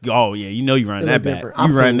you. You know you running that back.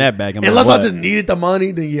 You running that back. Unless I just needed the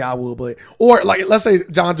money, then yeah, I will. But or like let's say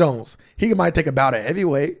John Jones, he might take a bout at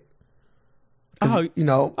heavyweight. Oh, you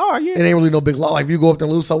know. Oh yeah. It ain't really no big law. Like if you go up there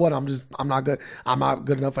and lose, so what? I'm not good. I'm not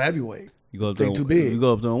good enough for heavyweight. You go up there too big. You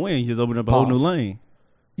go up there and win. You just open up a whole new lane.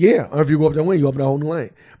 Yeah, or if you go up there and win, you open a whole new lane.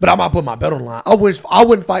 But I might put my belt on the line. I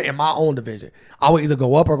wouldn't fight in my own division. I would either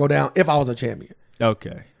go up or go down if I was a champion.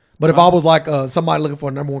 Okay. But if I was like somebody looking for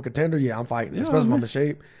a number one contender, yeah, I'm fighting, especially if I'm in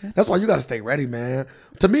shape. That's why you got to stay ready, man.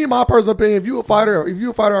 To me, my personal opinion, if you a fighter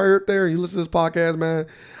out there and you listen to this podcast, man,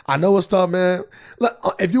 I know it's tough, man.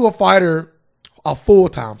 If you a fighter, a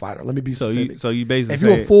full-time fighter, let me be specific. So you basically if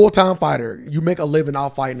you're a full-time fighter, you make a living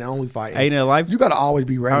off fighting and only fighting. Ain't it a life? You got to always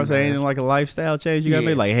be ready. I was saying, like a lifestyle change. You got to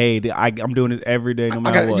be like, hey, I'm doing this every day, no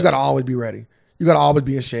matter what. You got to always be ready. You got to always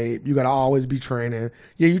be in shape. You got to always be training.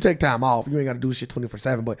 Yeah, you take time off. You ain't got to do shit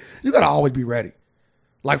 24/7, but you got to always be ready.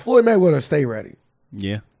 Like Floyd Mayweather stay ready.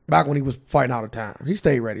 Yeah. Back when he was fighting out of time, he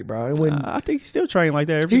stayed ready, bro. And when I think he still trained like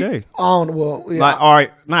that every day. Well, yeah. Like, all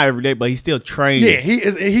right, not every day, but he still trains. Yeah, he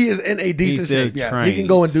is in a decent shape. Yeah, he can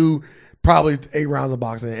go and do probably 8 rounds of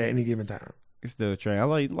boxing at any given time. He still train. I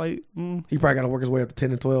like. He probably got to work his way up to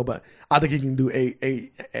 10 and 12, but I think he can do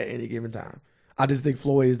 8 at any given time. I just think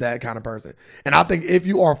Floyd is that kind of person. And I think if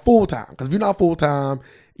you are full-time, because if you're not full-time,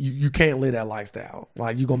 you can't live that lifestyle.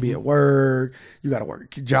 Like you're gonna be at work, you gotta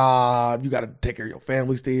work your job, you gotta take care of your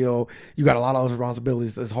family still. You got a lot of other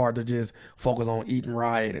responsibilities. It's hard to just focus on eating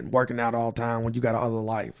right and working out all the time when you got another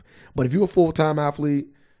life. But if you're a full-time athlete,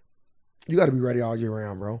 you gotta be ready all year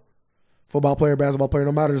round, bro. Football player, basketball player,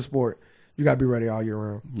 no matter the sport, you gotta be ready all year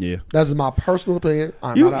round. Yeah. That's my personal opinion.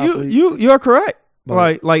 I'm not an athlete. You're correct.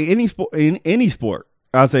 But Like any sport, in any sport,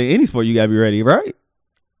 I'd say any sport you gotta be ready, right?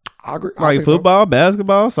 I agree. I Like think so. football,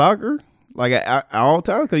 basketball, soccer, like at all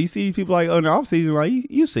times. Because you see people like in the off season, like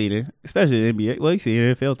you see it, especially in the NBA. Well, you see it in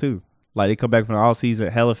the NFL too. Like they come back from the off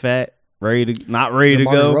season hella fat, not ready to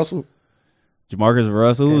Jamarcus go. Russell. Jamarcus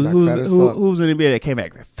Russell, Came back fat as fuck. who's in the NBA that came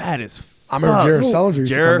back fat as fuck. I remember Jared Sullinger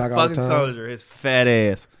used to come Jared back all the fucking time. Sullinger, his fat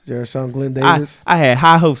ass. Jared Sullinger, Glenn Davis. I had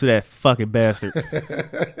high hopes of that fucking bastard.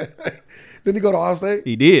 Didn't he go to Ohio State?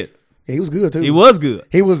 He did. Yeah, he was good too. He was good.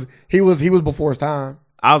 He was before his time.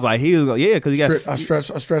 I was like, because he got A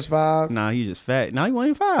stretch five. Nah, he just fat. Nah, he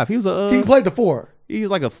wasn't 5. He was He played the 4. he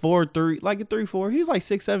was like a 4'3", like a 3'4". He was like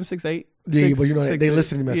 6'7", 6'8". Yeah, but you know they 6'8".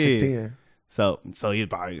 listed him at 6'10". So he was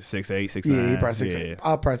probably 6'8", 6'9". Yeah, he probably 6'8". Yeah.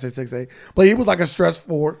 I'll probably say 6'8". But he was like a stretch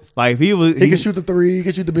 4. Like if he was, He could shoot the 3. He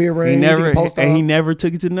could shoot the mid range. he He post up. never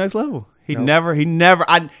took it to the next level. He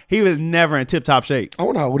Nope. he was never in tip top shape. I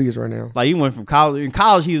wonder how old he is right now. Like he went from college. In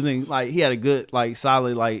college, he was in like he had a good like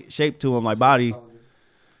solid like shape to him, like body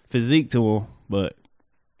physique to him, but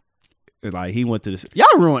like he went to this. Y'all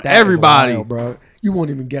ruined That is everybody, wild, bro. You won't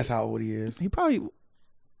even guess how old he is. He probably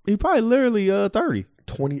literally 30.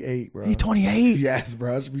 28, bro. He 28. Yes,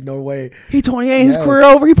 bro. There should be no way. He 28. His Yes. career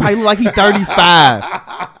over. He probably look like he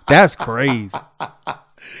 35. That's crazy.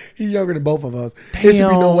 He's younger than both of us. There should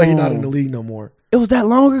be no way he's not in the league no more. It was that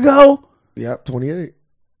long ago. Yep, 28.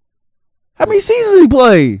 How many seasons he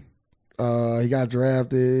played? He got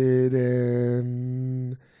drafted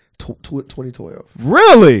in 2012.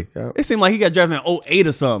 Really? Yeah. It seemed like he got drafted in 08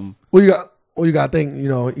 or something. Well, you got to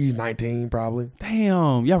think, he's 19 probably.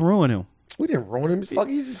 Damn, y'all ruined him. We didn't ruin him.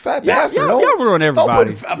 He's just a fat Y'all bastard. ruined Don't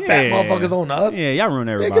everybody. put fat motherfuckers on us. Yeah, y'all ruined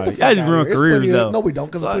Yeah, everybody. get the fuck Y'all just out of ruined here. careers though. No, we don't,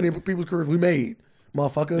 because there's plenty of people's careers we made,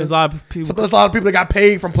 motherfucker. There's a lot of people. There's a lot of people that got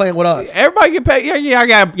paid from playing with us. Everybody get paid. Yeah,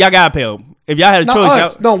 y'all got paid. If y'all had a Not choice,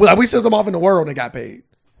 us. No, like we sent them off in the world and they got paid.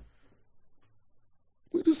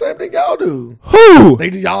 We do the same thing y'all do. who?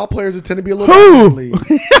 Y'all players that tend to be a little Who?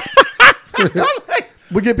 better in the league.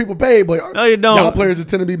 We get people paid, but No, you don't. y'all players that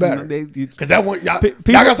tend to be better. Because that one, y'all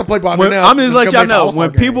People- got some playboy out there now. I'm just let y'all know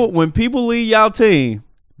when when people leave y'all team,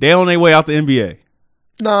 they on their way out the NBA.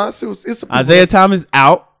 Nah, it's some people Isaiah Thomas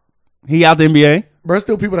out. He out the NBA. But there's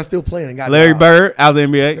still people that still playing and got Larry jobs. Bird out the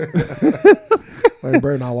NBA. Larry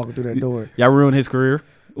Bird not walking through that door. Y'all ruined his career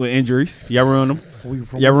with injuries. Y'all ruined him.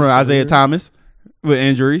 From Y'all ruined his Isaiah career. Thomas with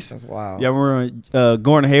injuries. That's wild. Y'all ruined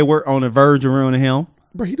Gordon Hayward on the verge of ruining him.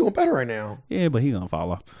 Bro, he doing better right now. Yeah, but he gonna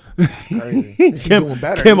fall off. That's crazy. He's doing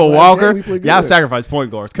better. Kimball Last Walker. game, we played Y'all good. sacrifice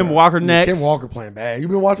point guards. Kimball Walker next. Kim Walker playing bad. You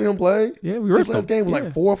been watching him play? Yeah, we His ripped last him. game was Yeah.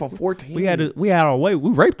 like 4 for 14. We had our way. We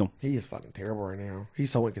raped him. He is fucking terrible right now.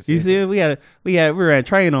 He's so You inconsistent. see, we were at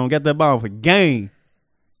train on, got that ball for game.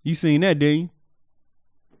 You seen that, didn't you?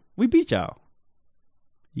 We beat y'all.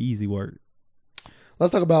 Easy work.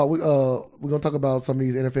 Let's talk about we're gonna talk about some of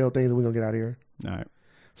these NFL things and we're gonna get out of here. All right.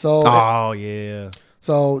 So Oh yeah.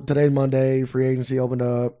 so today's Monday, free agency opened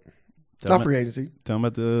up. Tell Not me- free agency. Tell me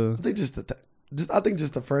about the I think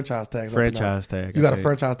just the franchise tag. opened up. franchise tag. You got a Okay.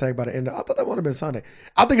 franchise tag by the end. I thought that would have been Sunday.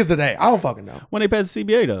 I think it's today. I don't fucking know. When they passed the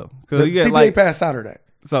CBA though, The because you got CBA passed Saturday.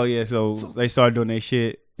 so they started doing their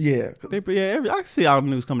shit. Yeah. 'Cause I see all the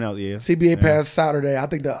news coming out. Yeah. CBA passed Saturday. I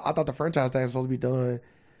thought the franchise tag was supposed to be done.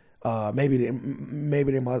 Maybe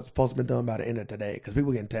they might supposed to be done by the end of today because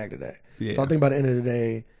people getting tagged today. Yeah. So I think by the end of the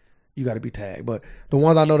day, you got to be tagged. But the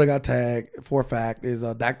ones I know that got tagged for a fact is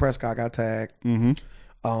Dak Prescott got tagged.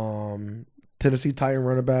 Mm-hmm. Tennessee Titan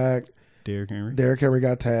running back Derrick Henry. Derrick Henry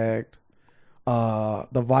got tagged.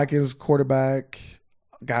 The Vikings quarterback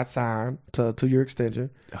got signed to a 2-year extension.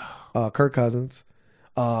 Kirk Cousins.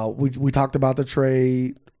 We talked about the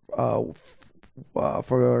trade for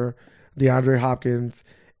DeAndre Hopkins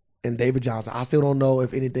and David Johnson. I still don't know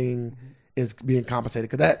if anything is being compensated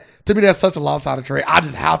because that to me that's such a lopsided trade. I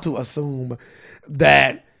just have to assume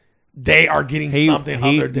that they are getting something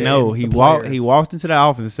other than he the walked. players. He walked into the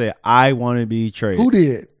office and said, "I want to be traded." Who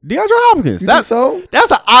did? DeAndre Hopkins. You think That's so?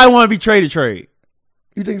 that's a I want to be traded trade.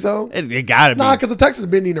 You think so? It gotta be. Nah, because the Texans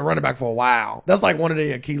have been needing a running back for a while. That's like one of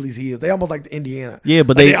their Achilles heels. They almost like the Indiana. Yeah,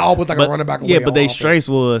 but Like, they always like a running back. Yeah, away but on their offense. strengths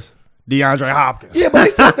was DeAndre Hopkins. Yeah,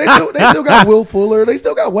 but they still got Will Fuller. They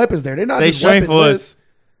still got weapons there. They're not Their just strength weaponless. was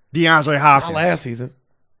DeAndre Not Hopkins. last season.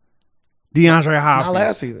 DeAndre Hopkins. Not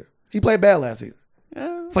last season. He played bad last season.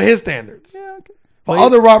 Yeah, For his standards. Yeah, okay. For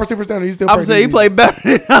other wide receiver standards, he's still. I'm saying he played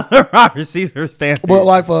better than other wide receiver standards. But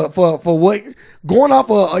like for what going off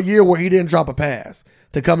a year where he didn't drop a pass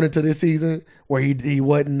to coming into this season where he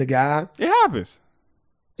wasn't the guy. It happens.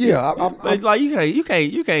 Yeah, But like you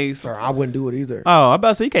can't. Sir, I wouldn't do it either. Oh, I'm about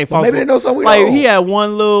to say you can't. Well, maybe they know something we like don't. he had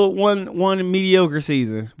one mediocre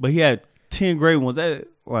season, but he had 10 great ones. That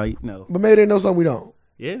like no. But maybe they know something we don't.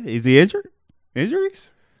 Yeah, is he injured?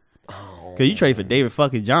 Injuries? Oh, Cause you trade for David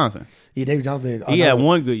fucking Johnson. yeah, David Johnson did. He had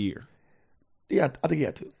one good year. Yeah, I think he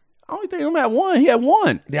had two. I only think I'm at one. He had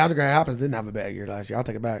one. DeAndre Hopkins didn't have a bad year last year. I'll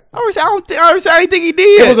take it back. I didn't think he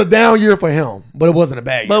did. It was a down year for him, but it wasn't a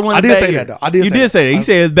bad year. But I did say that though. You did say that. He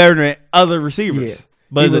said it's better than other receivers. Yeah.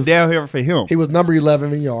 But it's a down year for him. He was number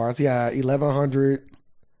 11 in yards. He had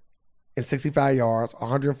 1,165 yards,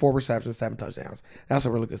 104 receptions, 7 touchdowns. That's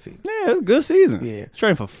a really good season. Yeah, it's a good season. Yeah.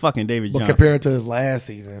 Trading for fucking David But Johnson. compared to his last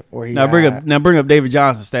season, where he Now bring up David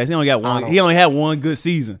Johnson's stats. He only got one. don't- He only had one good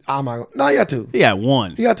season. No, he had two. He had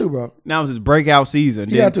one. He had two, bro. Now it was his breakout season.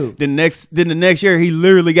 He had two. Then the next year he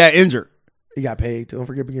literally got injured. He got paid too. Don't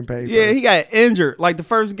forget getting paid. Yeah, first. he got injured like the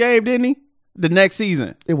first game, didn't he? The next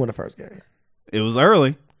season. It won the first game. It was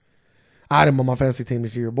early. I had him on my fantasy team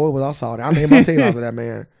this year. Boy, was I solid. I named my team after that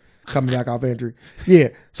man coming back off injury. Yeah,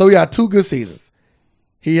 so he had two good seasons.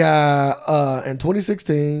 He had in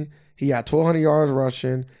 2016, he had 1,200 yards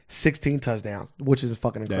rushing, 16 touchdowns, which is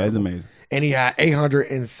fucking incredible. That is amazing. And he had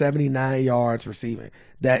 879 yards receiving.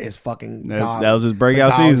 That is fucking god. That was his It's a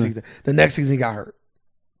breakout god season. The next season he got hurt.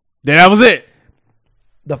 Then that was it.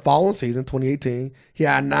 The following season, 2018, he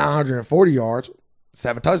had 940 yards,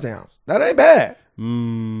 7 touchdowns. That ain't bad.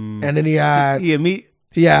 And then he had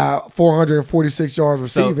 446 yards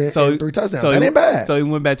receiving and 3 touchdowns. That ain't bad. So he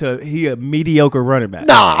went back to a mediocre running back.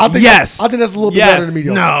 Nah, I think yes. I think that's a little bit better than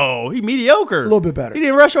mediocre. No, he mediocre. A little bit better. He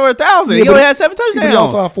didn't rush over 1,000. Yeah, he only had 7 But he touchdowns.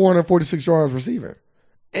 also had 446 yards receiving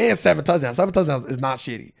and 7 touchdowns. 7 touchdowns is not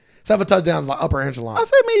shitty. 7 touchdowns is like upper echelon. I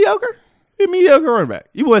say mediocre. He's a mediocre running back.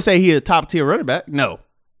 You wouldn't say he a top tier running back. No.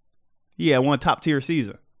 He had one top tier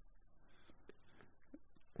season.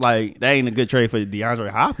 Like, that ain't a good trade for DeAndre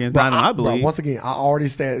Hopkins. Not in my belief. Once again, I already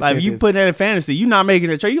said Like, if you this. putting that in fantasy, you not making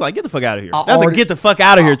a trade. You like, get the fuck out of here. I That's already- a get the fuck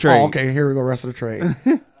out of here trade. Okay, here we go. Rest of the trade.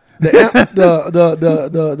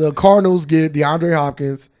 the Cardinals get DeAndre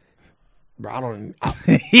Hopkins. Bro,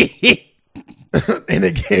 and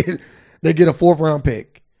they get a 4th round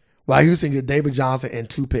pick. While Houston get David Johnson and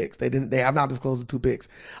 2 picks. They have not disclosed the 2 picks.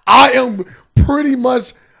 I am pretty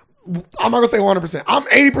much. I'm not gonna say 100%. I'm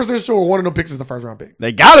 80% sure one of them picks is the 1st round pick.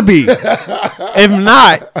 They gotta be. If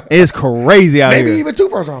not, it's crazy out Maybe here. even 2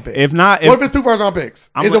 1st round picks. If not, what if it's 2 1st round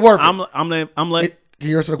picks? Is it worth it? I'm letting. Can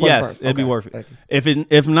you answer the question Yes, first? it'd be Okay, worth it. thank you.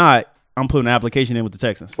 If not, I'm putting an application in with the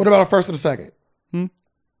Texans. What about a 1st and a 2nd?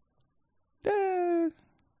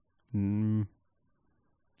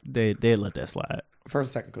 They let that slide.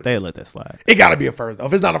 1st, 2nd. Could. They let that slide. It got to be a 1st though.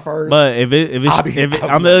 If it's not a 1st, But if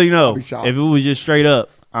I'm letting you know, I'll be shocked. if it was just straight up,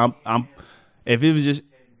 if it was just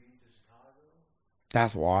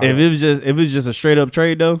that's wild. if it was just a straight up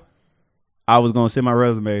trade though, I was gonna send my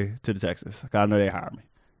resume to the Texans. I know they hire me.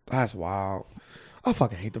 That's wild. I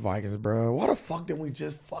fucking hate the Vikings, bro. Why the fuck didn't we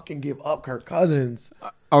just fucking give up Kirk Cousins?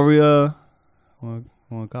 Are we want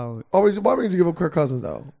to call it? Why would you give up Kirk Cousins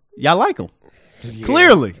though? Y'all like him? Yeah,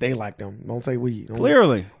 Clearly. they like them. Don't say we.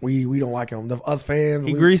 Clearly, we don't like him. Us fans.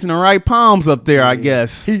 he greasing the right palms up there. I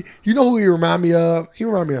guess. You know who he remind me of? He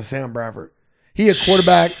remind me of Sam Bradford. He a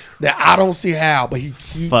quarterback that I don't see how, but he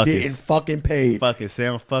keep getting fucking paid. Fucking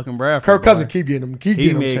Sam fucking Bradford. Kirk Cousins boy. keep getting him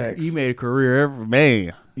checks. He made a career every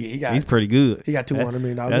man. Yeah, He's pretty good. He got $200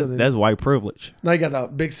 million. That's white privilege. Now he got the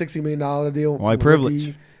big $60 million deal. White from the privilege.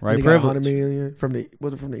 rookie. White Then he got privilege. $100 million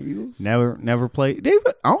from the Eagles. Never played. I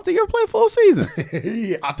don't think he ever played full season.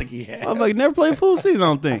 Yeah, I think he has. I was like, never played full season. I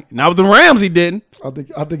don't think. Now with the Rams, he didn't. I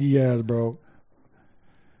think he has, bro.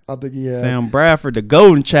 I think he has. Sam Bradford, the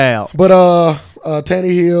golden child. But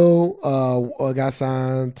Tannehill got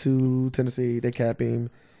signed to Tennessee. They cap him.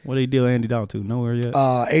 What did he deal Andy Dalton to? Nowhere yet.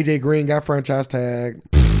 AJ Green got franchise tagged.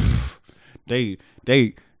 This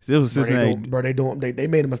was Cincinnati. They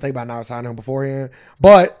made a mistake by not signing him beforehand,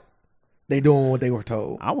 but they doing what they were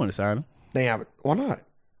told. I want to sign him. They have it. Why not?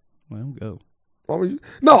 Let him go. Why would you?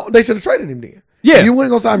 No, they should have traded him then. Yeah, If you weren't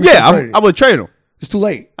gonna sign him. I would trade him. It's too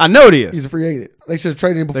late. I know it is. He's a free agent. They should have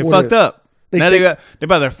traded him They before. fucked up. Now They they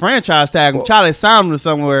about to franchise tag him, try to sign him to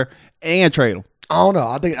somewhere and trade him. I don't know.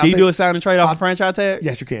 I think. Can you do a sign and trade off a franchise tag?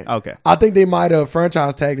 Yes, you can. Okay. I think they might have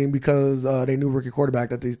franchise tagged him because they knew rookie quarterback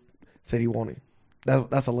that they said he wanted.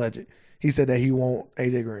 That's alleged. He said that he want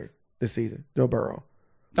AJ Green this season. Joe Burrow.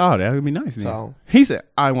 Oh, that would be nice. Then. So He said,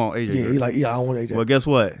 "I want AJ." yeah, Green. he like, yeah, I want AJ. Well, guess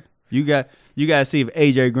what? You got to see if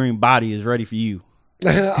AJ Green body is ready for you.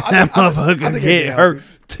 I That motherfucker think get AJ hurt healthy.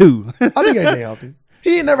 too. I think AJ healthy.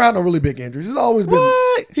 He ain't never had no really big injuries. He's always been.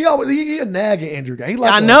 What? He a nagging injury guy. He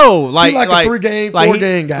like I a- know, he like like a 3-game,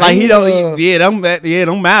 4-game guy. Like he He, don't, it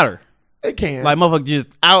don't matter. It can. Like motherfucker just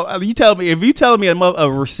out. You tell me if you telling me a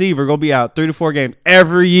receiver gonna be out 3 to 4 games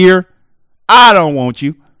every year, I don't want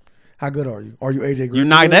you. How good are you? Are you AJ Green? You're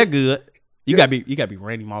not good? that good. You gotta be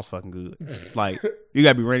Randy Moss fucking good. Like you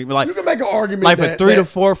gotta be Randy. Like You can make an argument. like for that, 3 to that-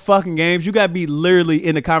 4 fucking games, you gotta be literally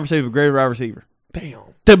in the conversation with great wide receiver Damn,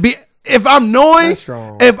 to be. If I'm knowing, that's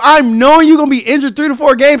strong. if I'm knowing you're gonna be injured 3 to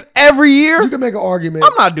 4 games every year, You can make an argument.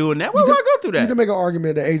 I'm not doing that. Why would I go through You that? can make an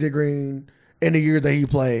argument that AJ Green in the year that he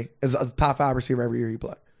play is a top 5 receiver every year he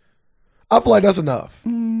play. I feel like that's enough. I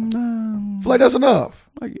feel like that's enough.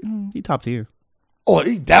 He top tier. Oh,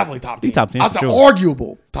 he's definitely top 10. He top 10 I for said sure.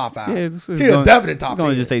 arguable top 5. It's He's gonna- definitely top I'm gonna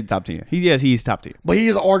 10. just say top 10. He's top 10. But he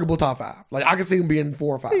is an arguable top 5. Like I can see him being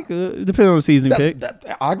 4 or 5. He could. It depends on the season he pick.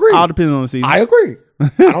 I agree. All depends on the season. I agree.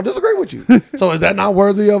 I don't disagree with you. So is that not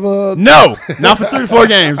worthy of a? No, not for 3 to 4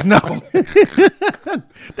 games. No,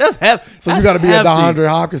 that's half. So you got to be a DeAndre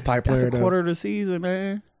Hopkins type That's player. a Though. quarter of the season,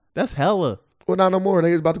 man. That's hella. Well, not no more.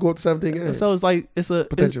 They about to go up to 17 games. So it's like it's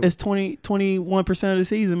Potential. 21% of the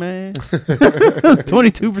season, man.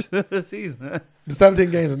 22% of the season. The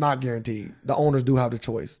 17 games is not guaranteed. The owners do have the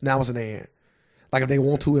choice. Now it's in their hand. Like if they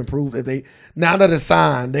want to improve, if they now that it's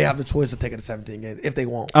signed, they have the choice to take it to 17 games if they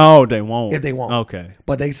want. Oh, they won't. If they want. Okay.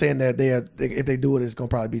 But they saying that if they do it, it's gonna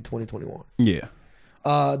probably be 2021.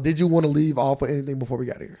 Yeah. Did you want to leave off with anything before we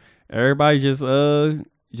got here? Everybody just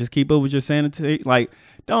keep up with your sanity. Like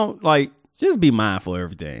don't just be mindful of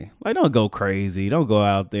everything. Like don't go crazy. Don't go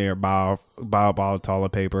out there buy all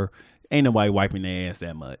toilet paper. Ain't nobody wiping their ass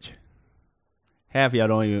that much. Half of y'all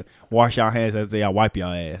don't even wash your hands after y'all wipe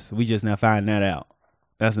your ass. We just now finding that out.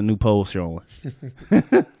 That's a new poll showing.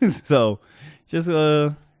 So just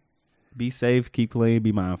be safe, keep clean,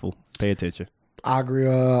 be mindful, pay attention. I agree.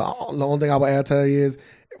 The only thing I would add to that is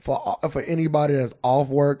for anybody that's off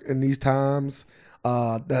work in these times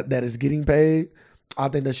that is getting paid, I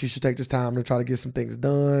think that you should take this time to try to get some things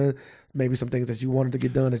done, maybe some things that you wanted to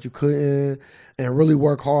get done that you couldn't, and really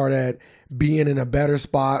work hard at being in a better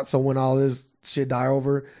spot so when all this shit die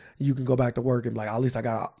over, you can go back to work and be like, at least I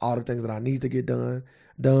got all the things that I need to get done.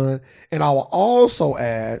 And I will also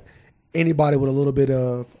add, anybody with a little bit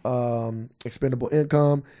of expendable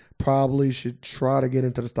income probably should try to get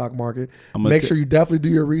into the stock market. Make sure you definitely do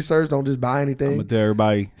your research. Don't just buy anything. I'm gonna tell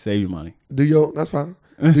everybody, save your money. That's fine.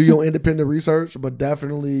 Do your independent research, but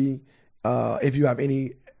definitely if you have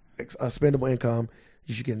any expendable income,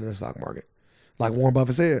 you should get into the stock market. Like Warren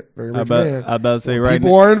Buffett said, very rich man. I about to say When right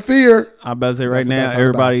people now. are in fear. I about to say right That's the now, best time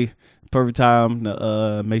everybody, perfect time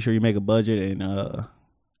to make sure you make a budget and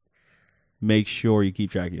make sure you keep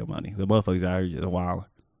track of your money. The motherfuckers out here just wild.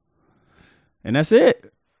 And that's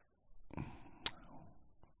it.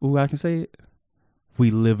 Ooh, I can say it. We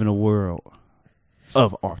live in a world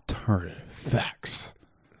of alternative facts.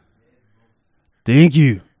 Thank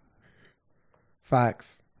you.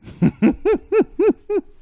 Facts.